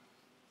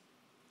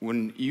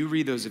 when you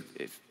read those,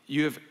 if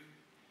you have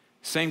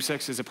same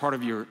sex as a part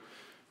of your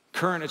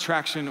current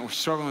attraction or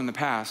struggle in the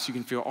past, you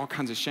can feel all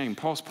kinds of shame.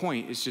 Paul's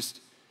point is just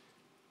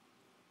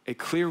a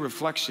clear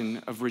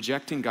reflection of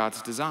rejecting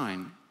God's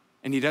design.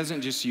 And he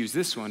doesn't just use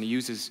this one, he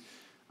uses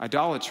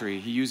idolatry,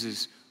 he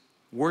uses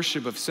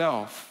worship of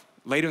self.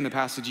 Later in the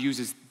passage, he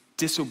uses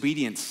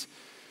disobedience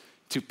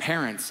to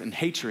parents and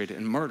hatred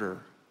and murder.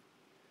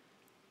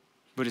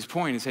 But his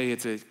point is, hey,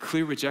 it's a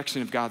clear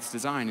rejection of God's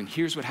design. And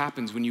here's what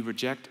happens when you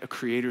reject a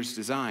creator's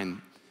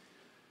design.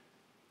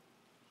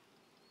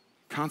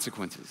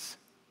 Consequences.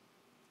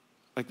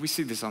 Like we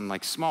see this on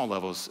like small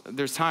levels.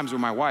 There's times where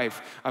my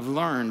wife, I've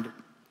learned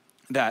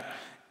that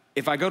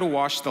if I go to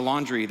wash the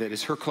laundry that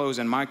is her clothes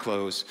and my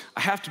clothes,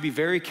 I have to be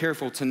very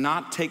careful to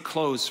not take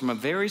clothes from a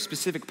very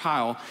specific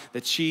pile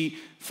that she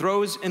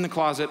throws in the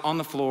closet on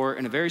the floor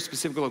in a very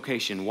specific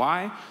location.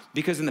 Why?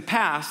 Because in the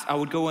past, I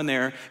would go in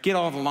there, get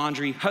all the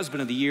laundry,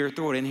 husband of the year,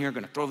 throw it in here,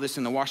 gonna throw this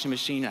in the washing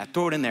machine, and I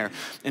throw it in there,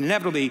 and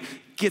inevitably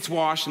gets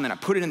washed, and then I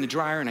put it in the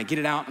dryer, and I get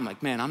it out, and I'm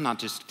like, man, I'm not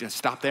just gonna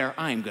stop there,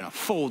 I am gonna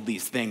fold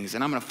these things,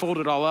 and I'm gonna fold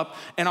it all up,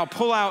 and I'll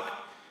pull out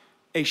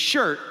a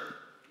shirt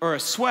or a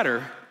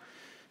sweater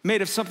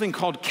made of something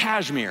called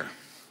cashmere.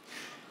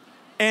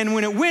 And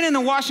when it went in the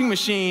washing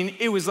machine,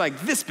 it was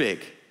like this big.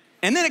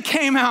 And then it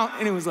came out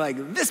and it was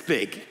like this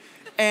big.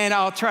 And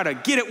I'll try to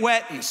get it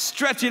wet and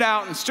stretch it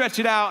out and stretch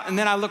it out. And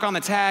then I look on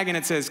the tag and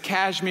it says,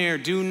 cashmere,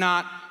 do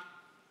not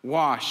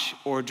wash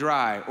or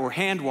dry, or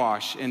hand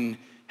wash and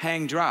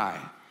hang dry.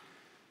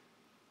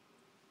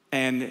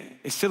 And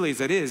as silly as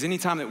that is,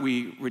 anytime that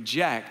we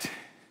reject,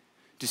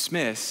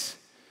 dismiss,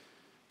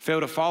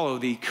 fail to follow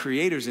the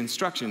Creator's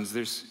instructions,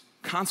 there's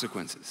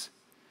consequences.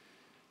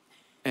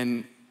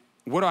 And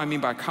what do I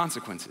mean by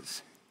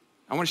consequences?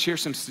 I want to share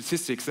some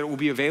statistics that will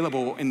be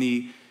available in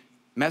the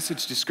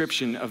message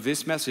description of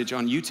this message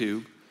on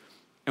YouTube,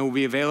 and will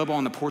be available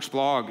on the Porch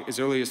blog as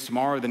early as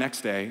tomorrow or the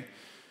next day.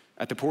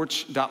 at the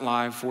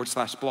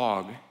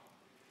porch.live/blog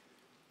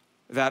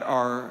that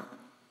are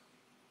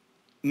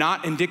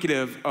not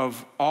indicative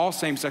of all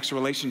same-sex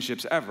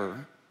relationships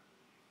ever,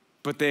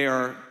 but they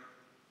are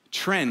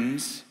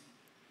trends.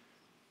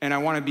 And I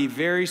want to be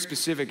very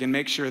specific and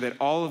make sure that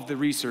all of the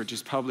research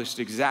is published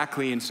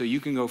exactly, and so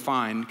you can go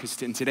find,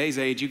 because in today's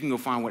age, you can go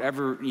find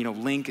whatever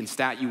link and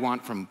stat you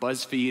want from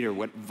BuzzFeed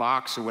or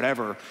Vox or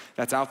whatever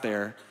that's out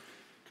there.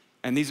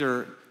 And these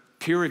are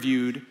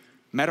peer-reviewed,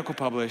 medical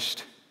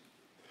published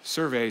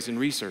surveys and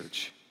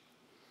research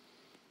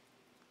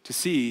to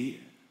see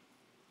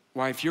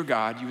why, if you're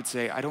God, you would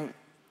say, I don't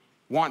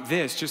want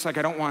this, just like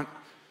I don't want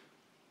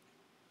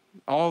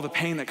all the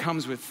pain that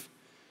comes with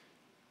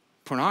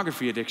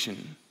pornography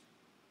addiction.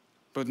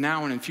 But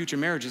now and in future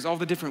marriages, all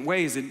the different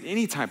ways that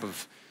any type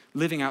of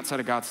living outside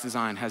of God's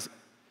design has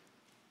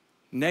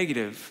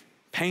negative,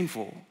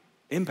 painful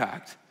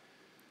impact.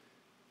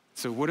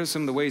 So what are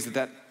some of the ways that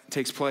that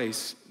takes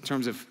place in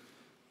terms of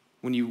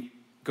when you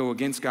go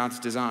against God's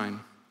design?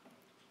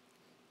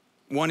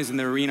 One is in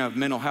the arena of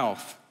mental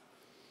health.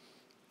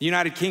 The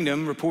United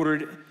Kingdom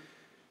reported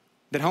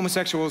that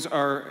homosexuals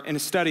are, in a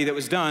study that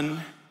was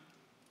done,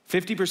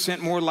 50%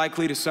 more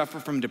likely to suffer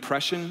from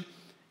depression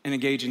and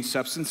engage in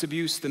substance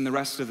abuse than the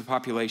rest of the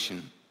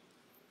population.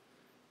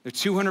 They're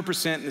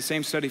 200% in the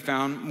same study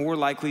found more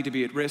likely to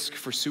be at risk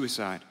for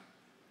suicide.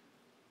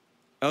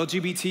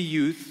 LGBT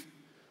youth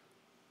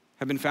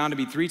have been found to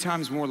be 3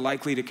 times more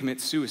likely to commit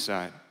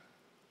suicide.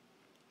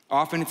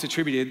 Often it's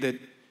attributed that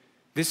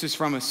this is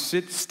from a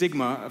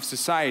stigma of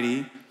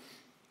society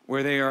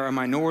where they are a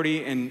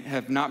minority and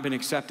have not been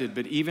accepted,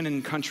 but even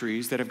in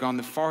countries that have gone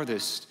the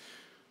farthest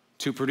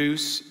to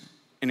produce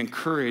and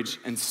encourage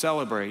and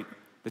celebrate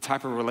the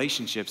type of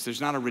relationships, there's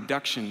not a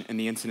reduction in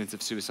the incidence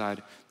of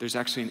suicide, there's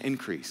actually an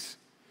increase.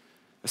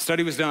 A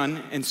study was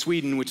done in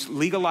Sweden which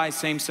legalized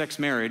same-sex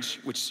marriage,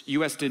 which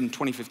US did in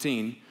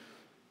 2015.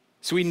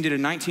 Sweden did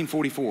in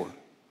 1944.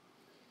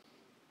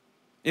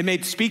 It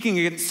made speaking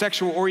against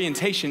sexual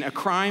orientation a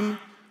crime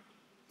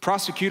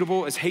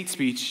prosecutable as hate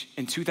speech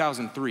in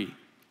 2003.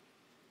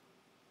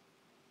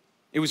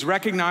 It was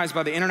recognized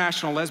by the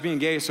International Lesbian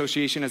Gay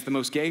Association as the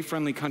most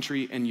gay-friendly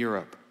country in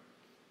Europe.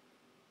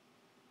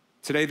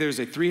 Today, there's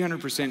a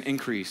 300%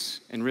 increase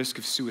in risk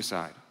of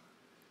suicide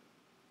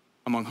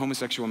among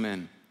homosexual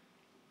men.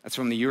 That's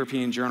from the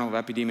European Journal of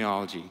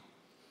Epidemiology.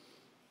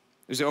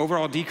 There's an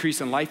overall decrease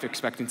in life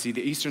expectancy.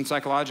 The Eastern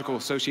Psychological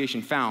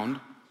Association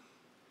found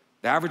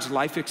the average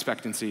life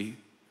expectancy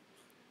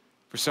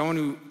for someone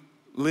who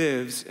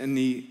lives in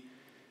the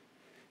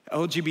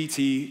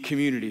LGBT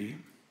community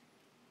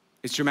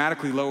is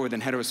dramatically lower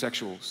than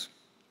heterosexuals.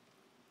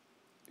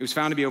 It was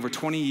found to be over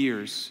 20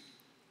 years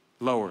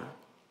lower.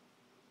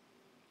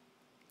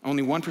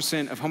 Only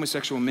 1% of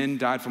homosexual men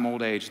died from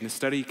old age, and the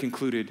study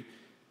concluded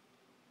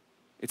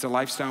it's a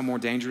lifestyle more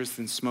dangerous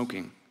than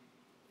smoking.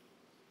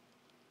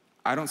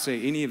 I don't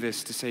say any of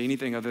this to say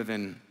anything other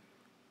than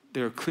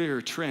there are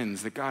clear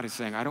trends that God is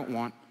saying, I don't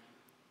want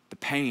the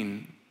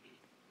pain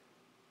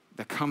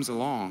that comes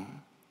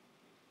along,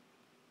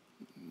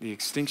 the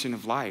extinction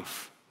of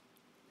life.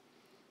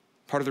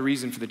 Part of the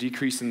reason for the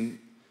decrease in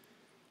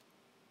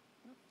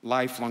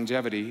life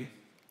longevity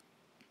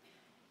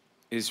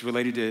is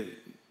related to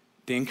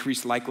the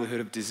increased likelihood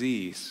of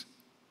disease.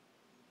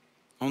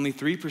 Only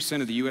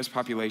 3% of the US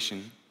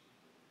population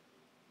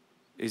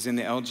is in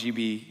the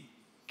LGBT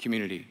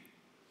community.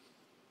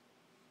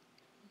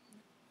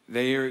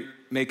 They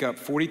make up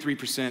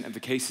 43% of the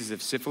cases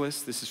of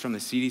syphilis. This is from the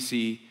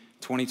CDC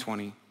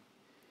 2020.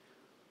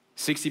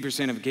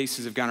 60% of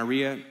cases of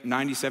gonorrhea,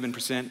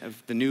 97%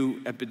 of the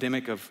new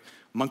epidemic of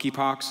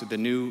monkeypox, the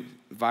new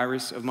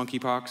virus of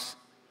monkeypox.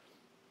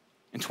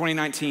 In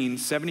 2019,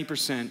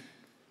 70%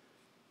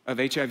 of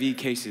HIV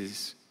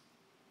cases,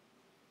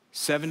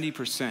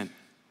 70%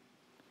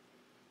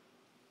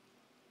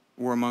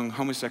 were among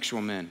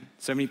homosexual men,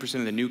 70%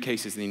 of the new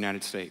cases in the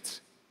United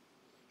States.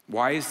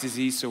 Why is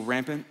disease so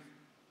rampant?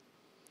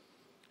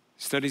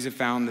 Studies have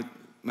found that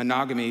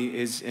monogamy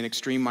is an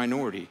extreme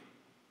minority.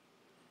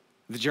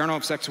 The Journal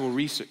of Sexual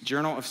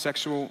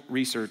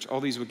Research,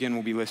 all these again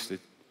will be listed,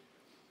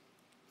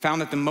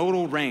 found that the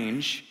modal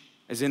range,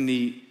 as in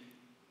the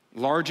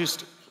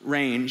largest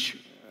range,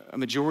 a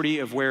majority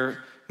of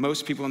where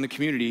most people in the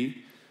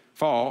community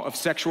fall, of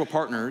sexual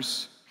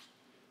partners,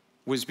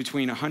 was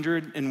between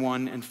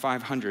 101 and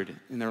 500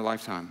 in their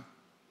lifetime.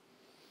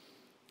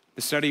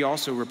 The study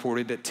also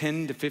reported that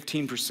 10 to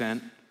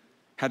 15%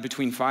 had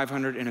between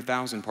 500 and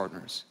 1,000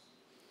 partners.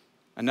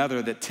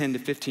 Another that 10 to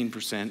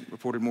 15%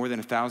 reported more than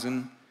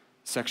 1,000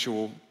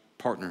 sexual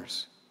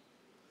partners.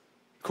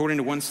 According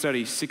to one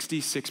study,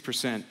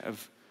 66%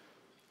 of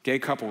gay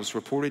couples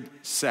reported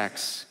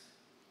sex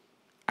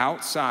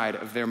outside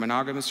of their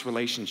monogamous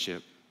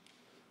relationship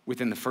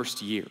within the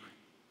first year.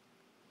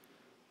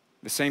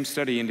 The same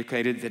study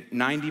indicated that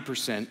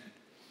 90%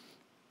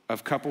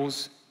 of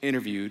couples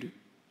interviewed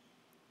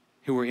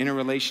who were in a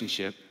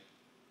relationship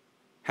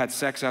had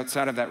sex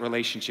outside of that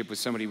relationship with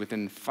somebody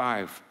within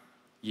 5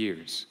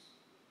 years.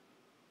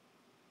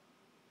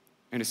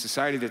 In a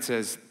society that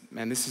says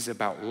man, this is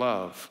about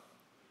love,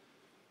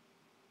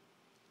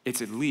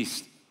 it's at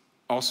least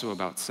also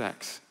about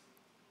sex.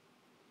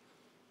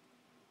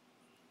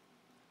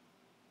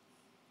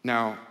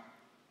 Now,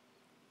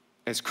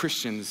 as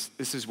Christians,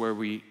 this is where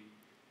we,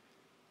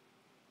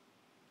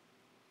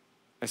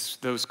 as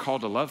those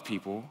called to love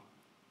people,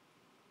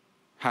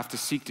 have to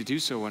seek to do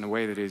so in a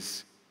way that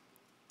is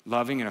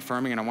loving and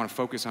affirming, and I want to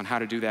focus on how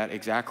to do that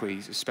exactly,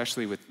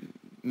 especially with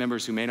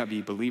members who may not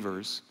be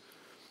believers,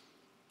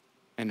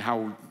 and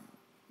how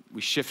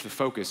we shift the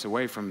focus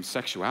away from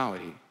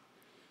sexuality.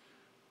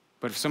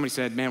 But if somebody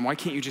said, man, why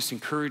can't you just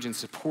encourage and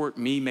support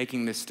me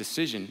making this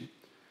decision?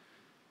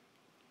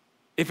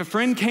 If a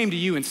friend came to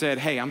you and said,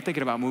 hey, I'm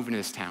thinking about moving to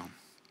this town,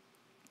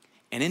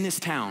 and in this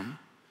town,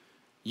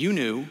 you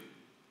knew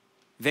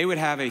they would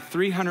have a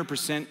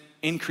 300%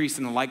 increase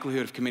in the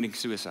likelihood of committing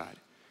suicide,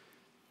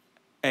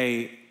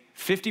 a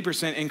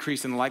 50%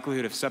 increase in the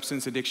likelihood of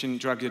substance addiction,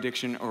 drug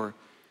addiction, or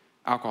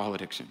alcohol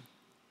addiction,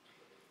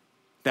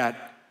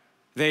 that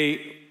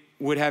they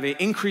would have an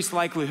increased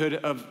likelihood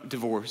of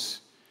divorce,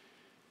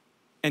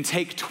 and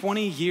take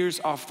 20 years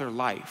off their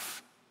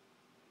life,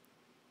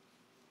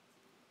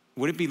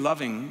 would it be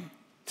loving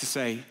to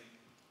say,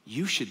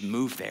 you should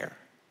move there?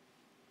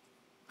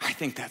 I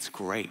think that's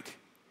great.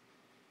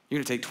 You're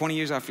gonna take 20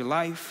 years off your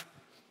life.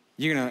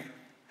 You're gonna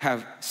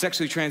have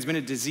sexually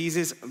transmitted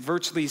diseases,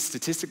 virtually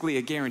statistically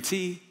a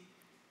guarantee.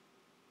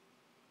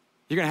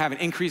 You're gonna have an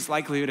increased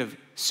likelihood of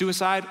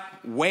suicide,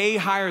 way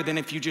higher than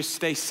if you just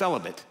stay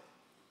celibate.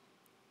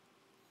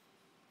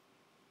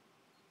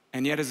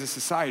 And yet as a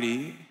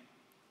society,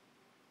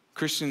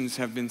 Christians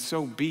have been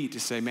so beat to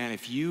say, man,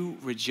 if you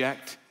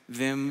reject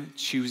them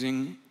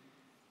choosing,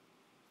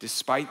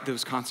 despite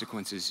those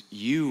consequences,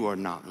 you are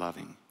not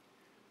loving.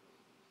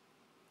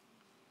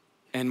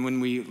 And when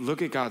we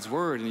look at God's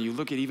word and you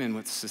look at even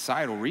what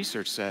societal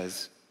research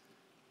says,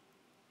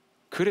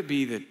 could it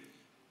be that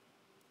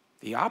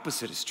the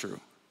opposite is true?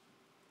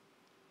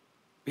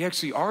 We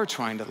actually are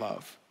trying to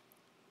love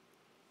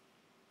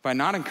by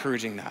not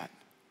encouraging that.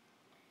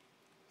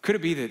 Could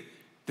it be that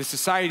the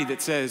society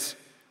that says,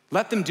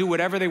 let them do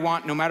whatever they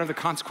want, no matter the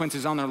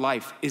consequences on their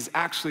life, is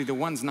actually the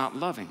ones not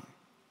loving?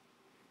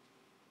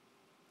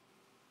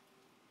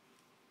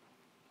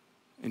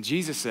 And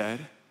Jesus said,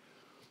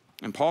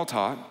 and Paul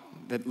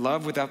taught, that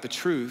love without the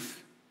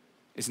truth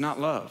is not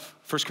love.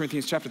 1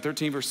 Corinthians chapter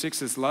 13, verse 6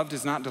 says, love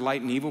does not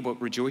delight in evil,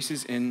 but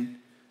rejoices in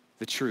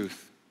the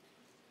truth.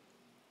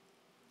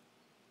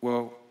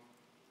 Well,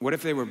 what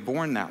if they were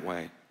born that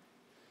way?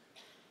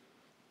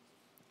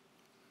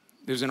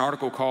 There's an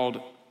article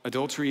called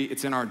Adultery,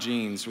 It's in Our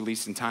Genes,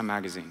 released in Time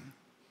magazine.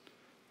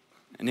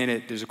 And in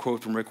it, there's a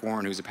quote from Rick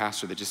Warren, who's a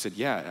pastor, that just said,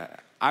 yeah,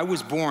 I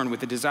was born with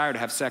the desire to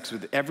have sex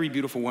with every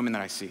beautiful woman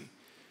that I see.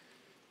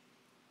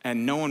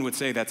 And no one would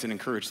say that's an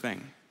encouraged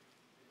thing.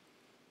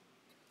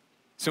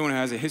 Someone who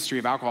has a history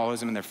of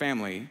alcoholism in their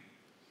family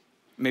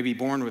may be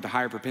born with a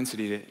higher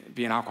propensity to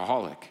be an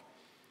alcoholic,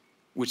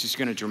 which is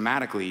gonna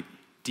dramatically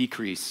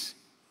decrease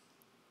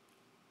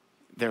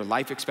their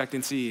life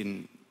expectancy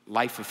and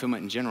life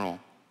fulfillment in general.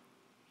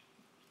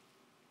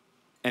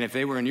 And if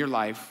they were in your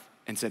life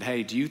and said,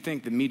 hey, do you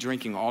think that me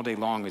drinking all day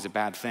long is a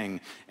bad thing?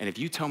 And if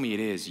you tell me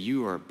it is,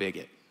 you are a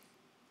bigot.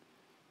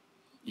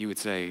 You would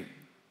say,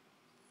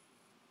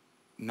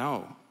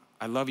 no,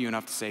 I love you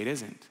enough to say it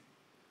isn't.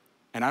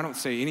 And I don't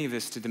say any of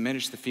this to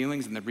diminish the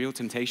feelings and the real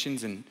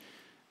temptations and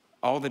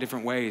all the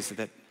different ways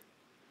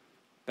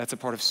that's a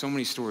part of so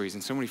many stories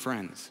and so many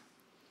friends.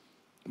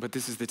 But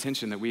this is the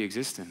tension that we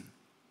exist in.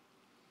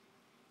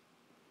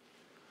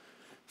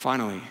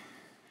 Finally,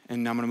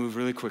 and I'm gonna move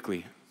really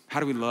quickly, how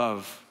do we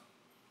love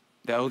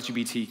the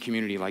LGBT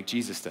community like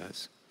Jesus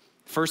does?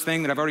 First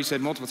thing that I've already said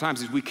multiple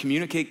times is we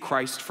communicate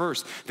Christ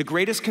first. The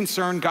greatest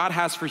concern God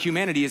has for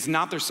humanity is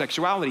not their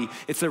sexuality,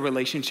 it's their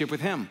relationship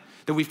with him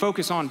that we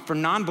focus on. For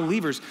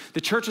non-believers,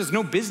 the church has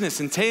no business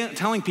in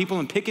telling people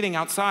and picketing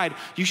outside,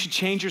 you should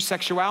change your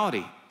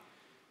sexuality.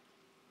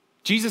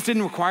 Jesus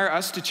didn't require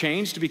us to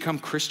change to become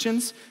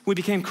Christians. We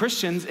became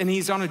Christians, and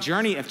he's on a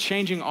journey of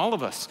changing all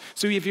of us.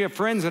 So if you have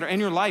friends that are in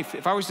your life,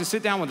 if I was to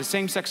sit down with a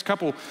same-sex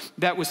couple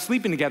that was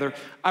sleeping together,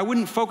 I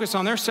wouldn't focus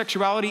on their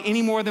sexuality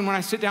any more than when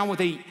I sit down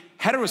with a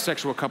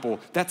heterosexual couple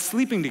that's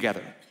sleeping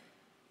together.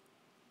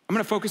 I'm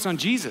gonna focus on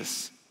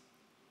Jesus.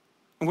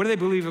 And what do they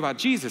believe about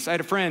Jesus? I had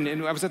a friend,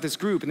 and I was at this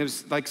group, and there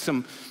was like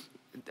some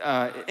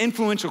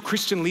influential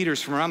Christian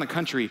leaders from around the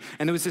country,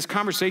 and there was this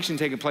conversation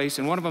taking place,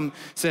 and one of them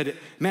said,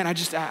 man,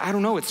 I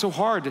don't know, it's so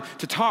hard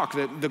to talk.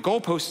 The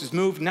goalpost has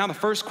moved. Now the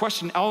first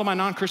question all of my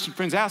non-Christian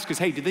friends ask is,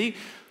 hey, did they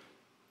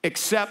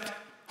accept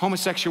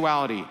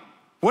homosexuality?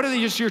 What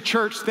does your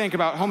church think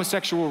about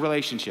homosexual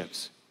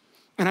relationships?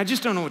 And I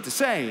just don't know what to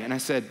say. And I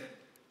said,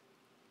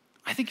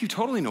 I think you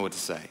totally know what to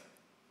say.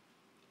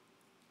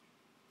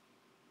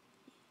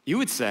 You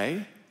would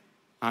say,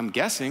 I'm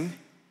guessing,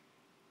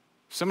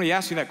 if somebody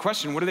asks you that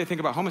question, what do they think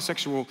about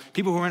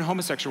people who are in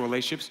homosexual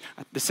relationships?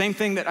 The same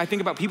thing that I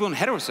think about people in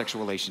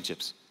heterosexual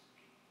relationships.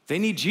 They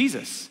need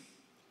Jesus.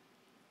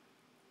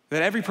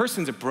 That every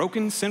person's a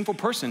broken, sinful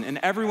person, and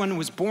everyone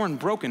was born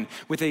broken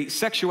with a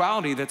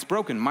sexuality that's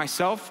broken.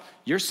 Myself,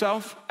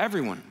 yourself,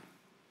 everyone.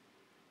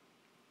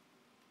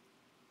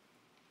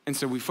 And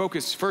so we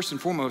focus first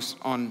and foremost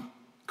on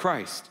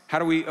Christ. How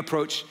do we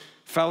approach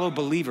fellow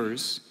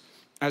believers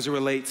as it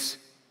relates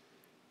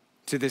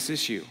to this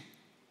issue?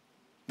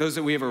 Those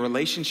that we have a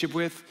relationship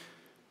with,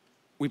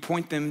 we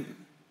point them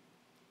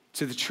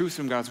to the truth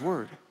from God's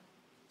word.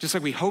 Just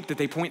like we hope that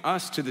they point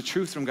us to the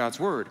truth from God's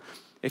word.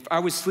 If I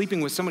was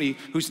sleeping with somebody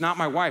who's not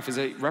my wife, as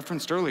I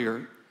referenced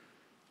earlier,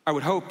 I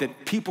would hope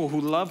that people who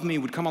love me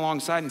would come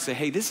alongside and say,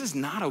 hey, this is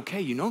not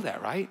okay. You know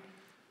that, right?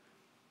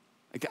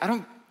 Like,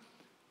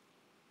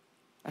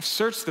 I've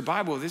searched the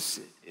Bible. This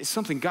is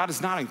something God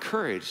does not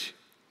encourage.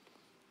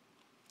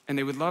 And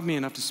they would love me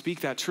enough to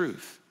speak that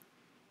truth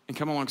and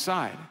come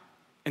alongside.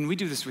 And we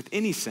do this with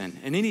any sin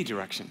in any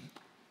direction.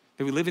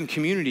 That we live in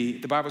community,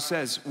 the Bible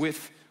says,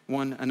 with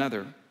one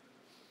another.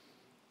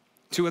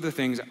 Two other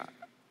things.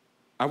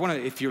 I want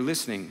to, if you're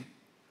listening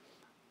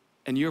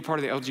and you're a part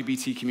of the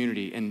LGBT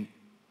community and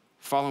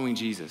following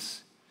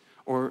Jesus,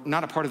 or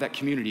not a part of that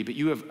community, but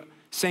you have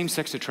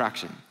same-sex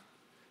attraction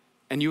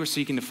and you are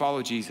seeking to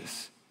follow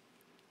Jesus,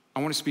 I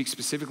want to speak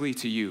specifically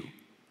to you.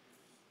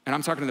 And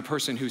I'm talking to the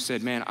person who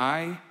said,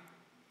 man,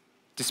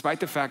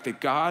 despite the fact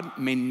that God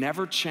may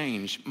never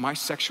change my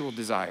sexual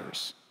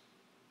desires,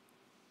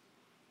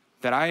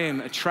 that I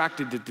am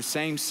attracted to the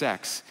same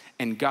sex,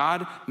 and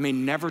God may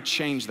never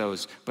change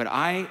those, but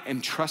I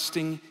am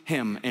trusting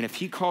him. And if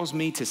he calls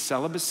me to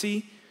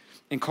celibacy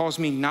and calls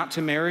me not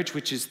to marriage,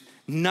 which is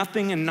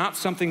nothing and not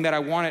something that I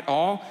want at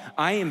all,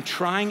 I am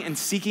trying and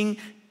seeking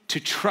to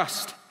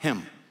trust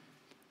him.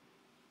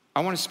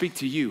 I want to speak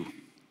to you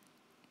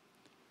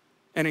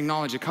and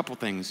acknowledge a couple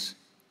things.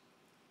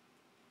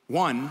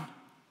 One,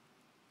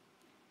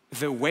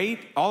 the weight,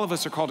 all of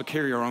us are called to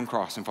carry our own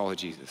cross and follow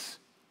Jesus.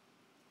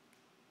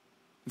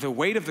 The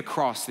weight of the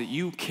cross that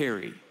you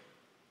carry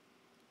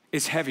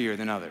is heavier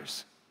than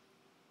others.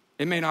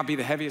 It may not be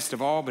the heaviest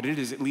of all, but it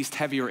is at least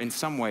heavier in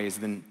some ways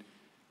than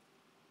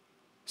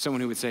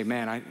someone who would say,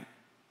 man, I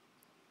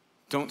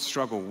don't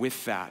struggle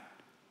with that.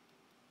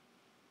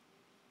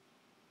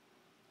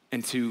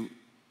 And to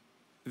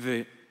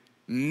the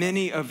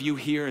many of you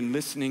here and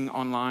listening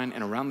online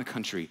and around the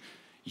country,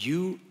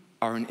 you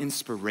are an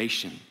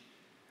inspiration.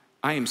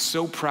 I am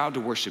so proud to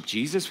worship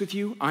Jesus with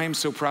you. I am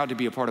so proud to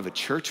be a part of a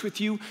church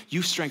with you.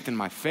 You strengthen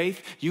my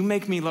faith. You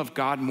make me love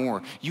God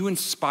more. You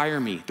inspire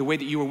me the way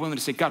that you are willing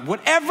to say, God,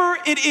 whatever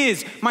it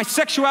is, my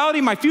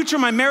sexuality, my future,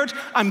 my marriage,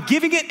 I'm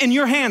giving it in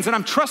your hands and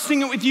I'm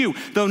trusting it with you.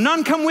 Though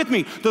none come with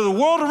me, though the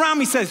world around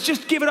me says,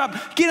 just give it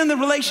up, get in the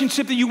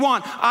relationship that you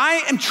want.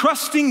 I am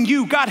trusting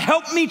you. God,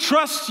 help me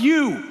trust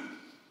you.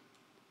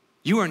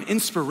 You are an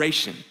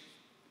inspiration,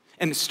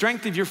 and the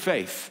strength of your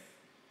faith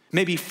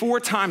maybe 4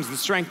 times the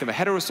strength of a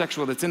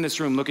heterosexual that's in this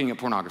room looking at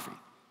pornography.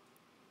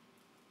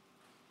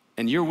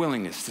 And your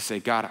willingness to say,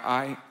 God,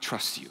 I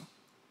trust you.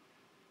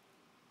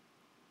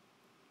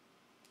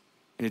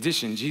 In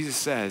addition, Jesus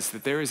says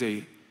that there is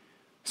a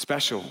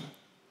special,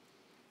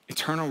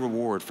 eternal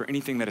reward for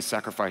anything that is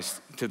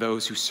sacrificed to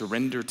those who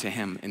surrender to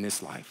him in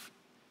this life.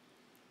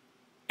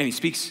 And he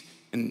speaks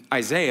in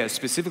Isaiah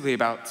specifically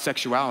about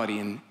sexuality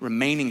and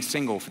remaining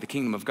single for the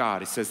kingdom of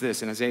God. It says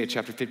this in Isaiah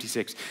chapter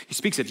 56. He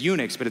speaks of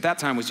eunuchs, but at that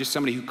time was just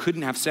somebody who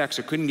couldn't have sex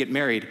or couldn't get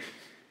married.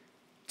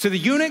 To the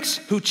eunuchs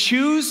who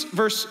choose,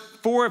 verse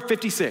 4 of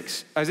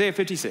 56, Isaiah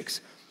 56,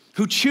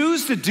 who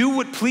choose to do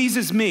what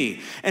pleases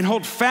me and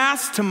hold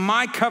fast to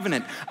my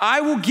covenant,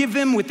 I will give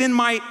them within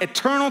my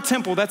eternal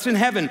temple that's in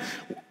heaven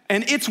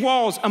and its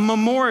walls a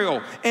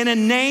memorial and a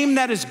name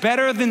that is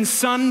better than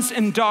sons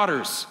and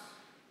daughters.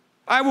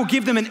 I will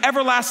give them an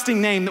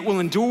everlasting name that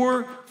will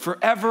endure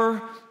forever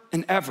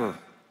and ever.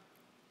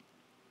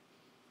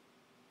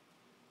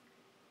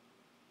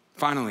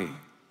 Finally,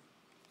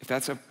 if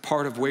that's a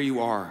part of where you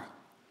are,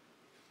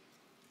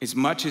 as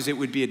much as it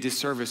would be a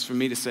disservice for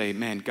me to say,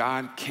 man,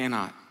 God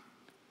cannot,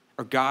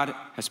 or God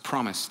has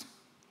promised,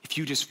 if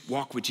you just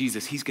walk with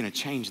Jesus, he's gonna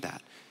change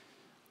that.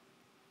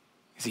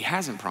 Because he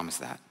hasn't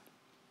promised that.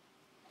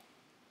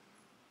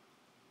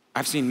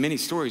 I've seen many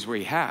stories where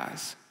he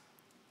has,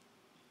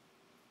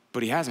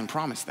 but he hasn't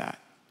promised that.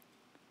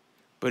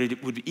 But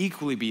it would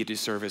equally be a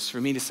disservice for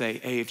me to say,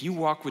 hey, if you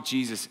walk with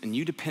Jesus and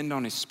you depend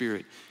on his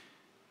Spirit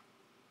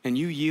and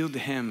you yield to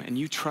him and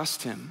you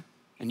trust him,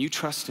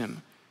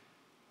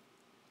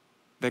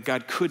 that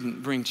God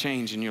couldn't bring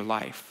change in your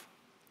life.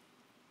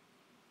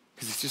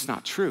 Because it's just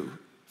not true.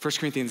 1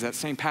 Corinthians, that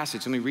same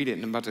passage, let me read it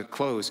and I'm about to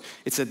close.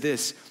 It said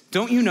this,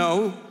 don't you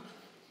know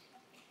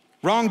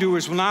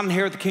wrongdoers will not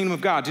inherit the kingdom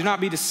of God. Do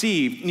not be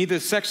deceived. Neither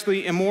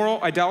sexually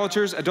immoral,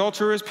 idolaters,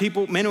 adulterers,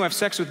 men who have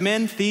sex with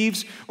men,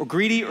 thieves, or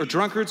greedy, or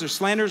drunkards, or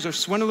slanderers, or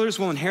swindlers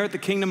will inherit the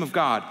kingdom of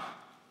God.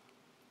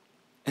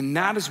 And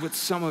that is what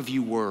some of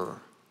you were.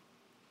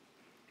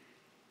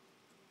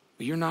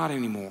 But you're not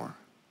anymore.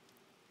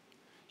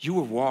 You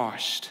were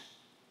washed.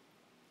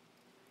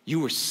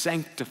 You were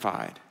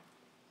sanctified.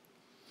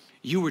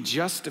 You were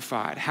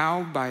justified.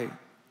 How? By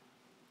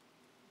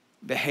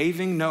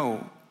behaving?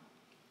 No.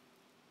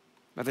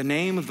 by the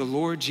name of the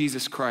Lord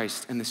Jesus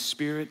Christ and the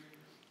Spirit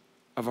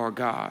of our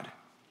God.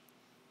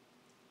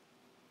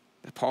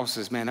 That Paul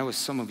says, man, that was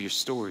some of your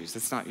stories.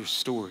 That's not your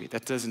story.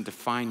 That doesn't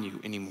define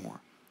you anymore.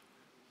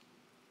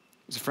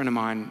 There's a friend of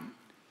mine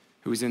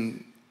who was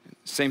in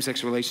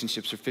same-sex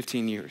relationships for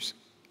 15 years.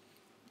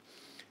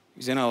 He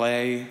was in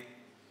LA.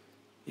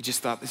 He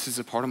just thought, this is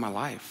a part of my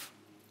life.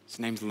 His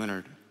name's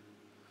Leonard.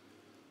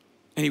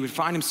 And he would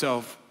find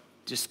himself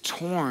just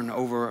torn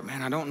over,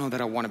 man, I don't know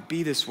that I want to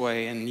be this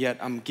way, and yet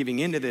I'm giving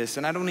into this,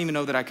 and I don't even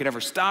know that I could ever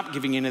stop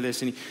giving into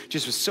this. And he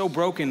just was so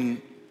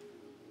broken.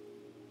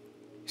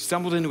 He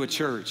stumbled into a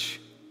church.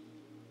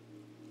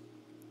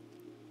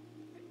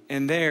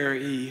 And there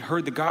he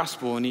heard the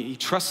gospel, and he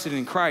trusted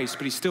in Christ,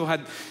 but he still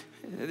had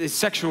his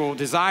sexual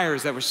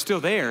desires that were still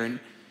there, and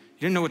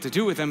he didn't know what to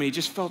do with them, and he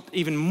just felt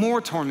even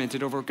more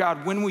tormented over,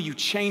 God, when will you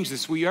change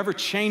this? Will you ever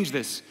change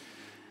this?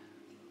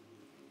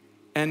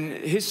 And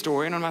his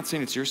story, and I'm not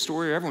saying it's your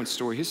story or everyone's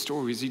story, his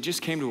story is he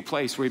just came to a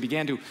place where he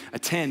began to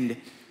attend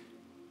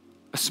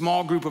a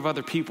small group of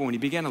other people, and he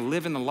began to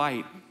live in the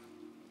light.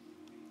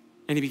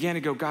 And he began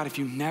to go, God, if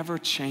you never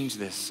change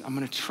this, I'm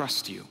going to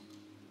trust you.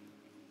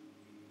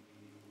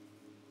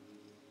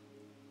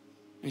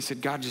 And he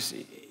said, God,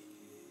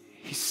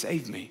 he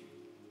saved me.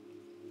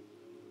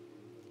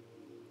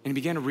 And he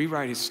began to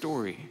rewrite his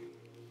story.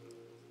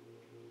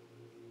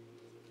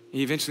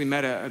 He eventually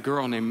met a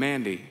girl named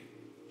Mandy.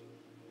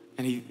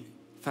 And he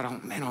thought, oh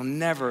man, I'll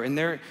never. And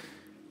their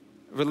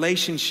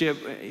relationship,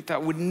 he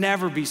thought, would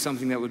never be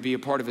something that would be a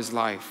part of his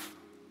life.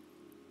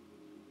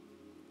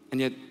 And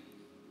yet,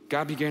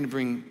 God began to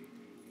bring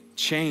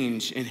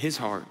change in his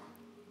heart.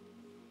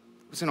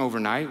 It wasn't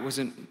overnight. It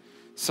wasn't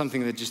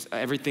something that just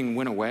everything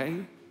went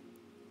away.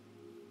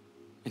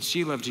 And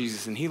she loved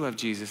Jesus and he loved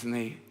Jesus, and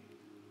they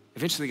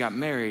eventually got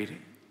married.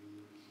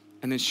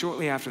 And then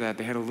shortly after that,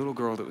 they had a little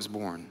girl that was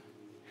born.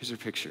 Here's her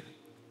picture.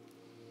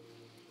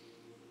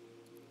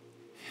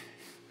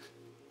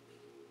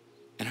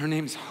 And her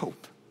name's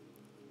Hope.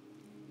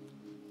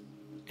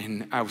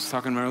 And I was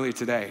talking to him earlier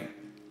today.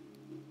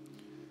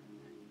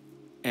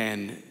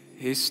 And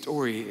his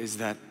story is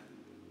that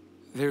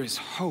there is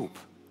hope.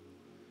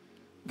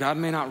 God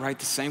may not write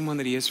the same one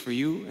that he is for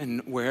you,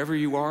 and wherever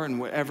you are and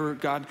whatever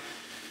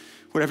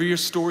your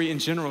story in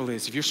general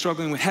is. If you're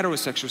struggling with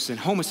heterosexual sin,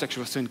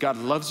 homosexual sin, God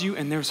loves you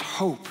and there's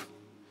hope.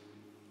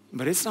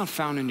 But it's not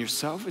found in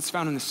yourself, it's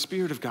found in the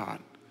Spirit of God,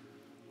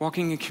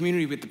 walking in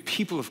community with the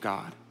people of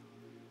God.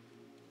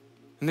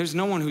 And there's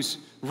no one who's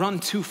run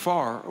too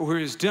far or who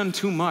has done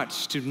too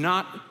much to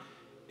not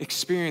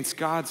experience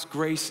God's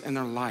grace in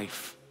their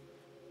life.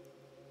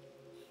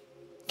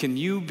 Can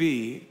you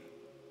be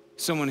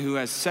someone who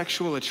has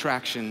sexual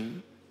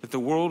attraction that the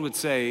world would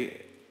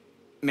say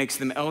makes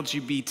them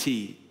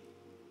LGBT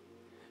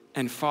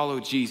and follow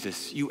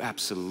Jesus? You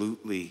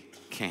absolutely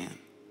can.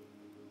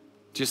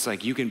 Just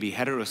like you can be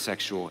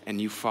heterosexual and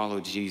you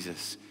follow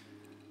Jesus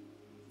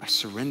by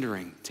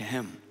surrendering to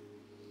him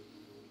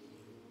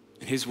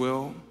and his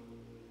will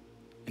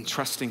and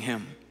trusting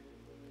him,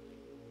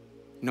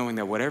 knowing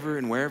that whatever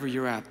and wherever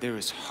you're at, there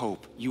is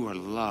hope. You are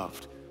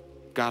loved.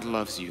 God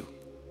loves you,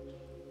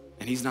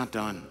 and he's not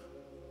done.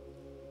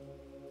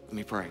 Let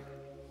me pray.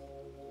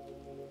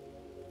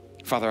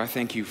 Father, I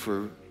thank you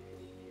for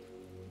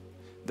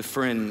the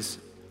friends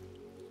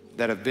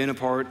that have been a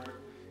part,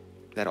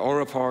 that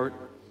are a part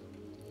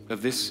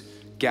of this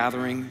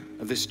gathering,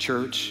 of this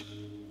church,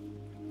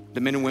 the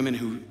men and women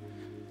who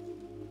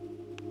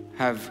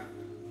have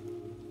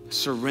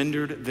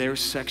surrendered their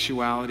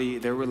sexuality,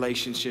 their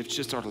relationships,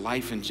 just our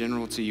life in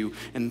general to you,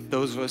 and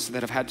those of us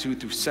that have had to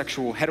through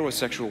sexual,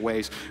 heterosexual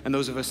ways, and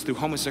those of us through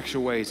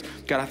homosexual ways.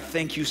 God, I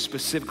thank you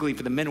specifically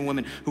for the men and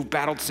women who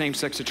battled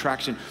same-sex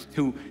attraction,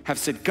 who have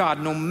said, God,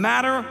 no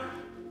matter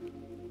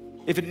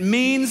if it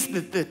means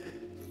that the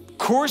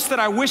course that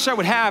I wish I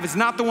would have is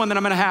not the one that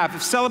I'm gonna have,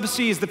 if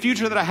celibacy is the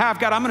future that I have,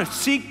 God, I'm gonna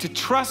seek to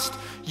trust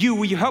you.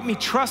 Will you help me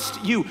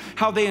trust you?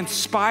 How they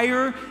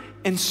inspire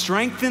and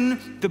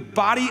strengthen the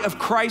body of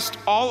Christ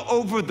all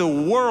over the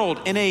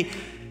world in a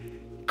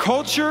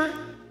culture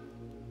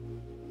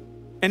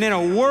and in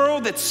a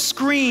world that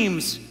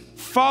screams,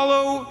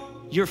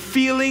 follow your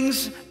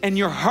feelings and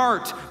your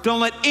heart.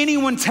 Don't let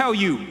anyone tell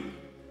you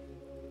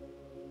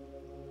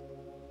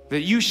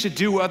that you should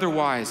do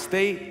otherwise.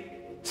 They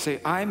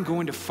say, I'm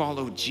going to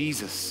follow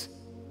Jesus.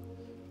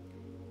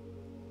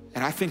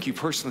 And I thank you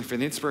personally for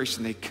the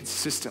inspiration they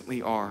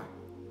consistently are.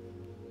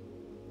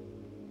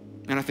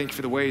 And I thank you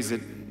for the ways that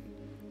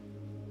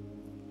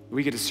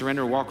we get to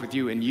surrender and walk with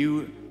you, and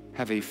you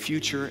have a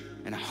future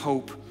and a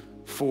hope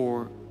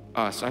for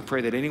us. I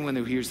pray that anyone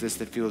who hears this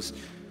that feels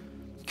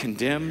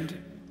condemned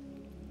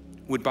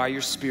would by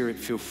your Spirit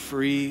feel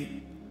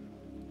free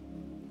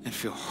and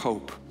feel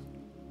hope.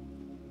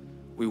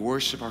 We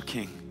worship our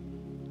King.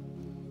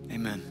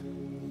 Amen.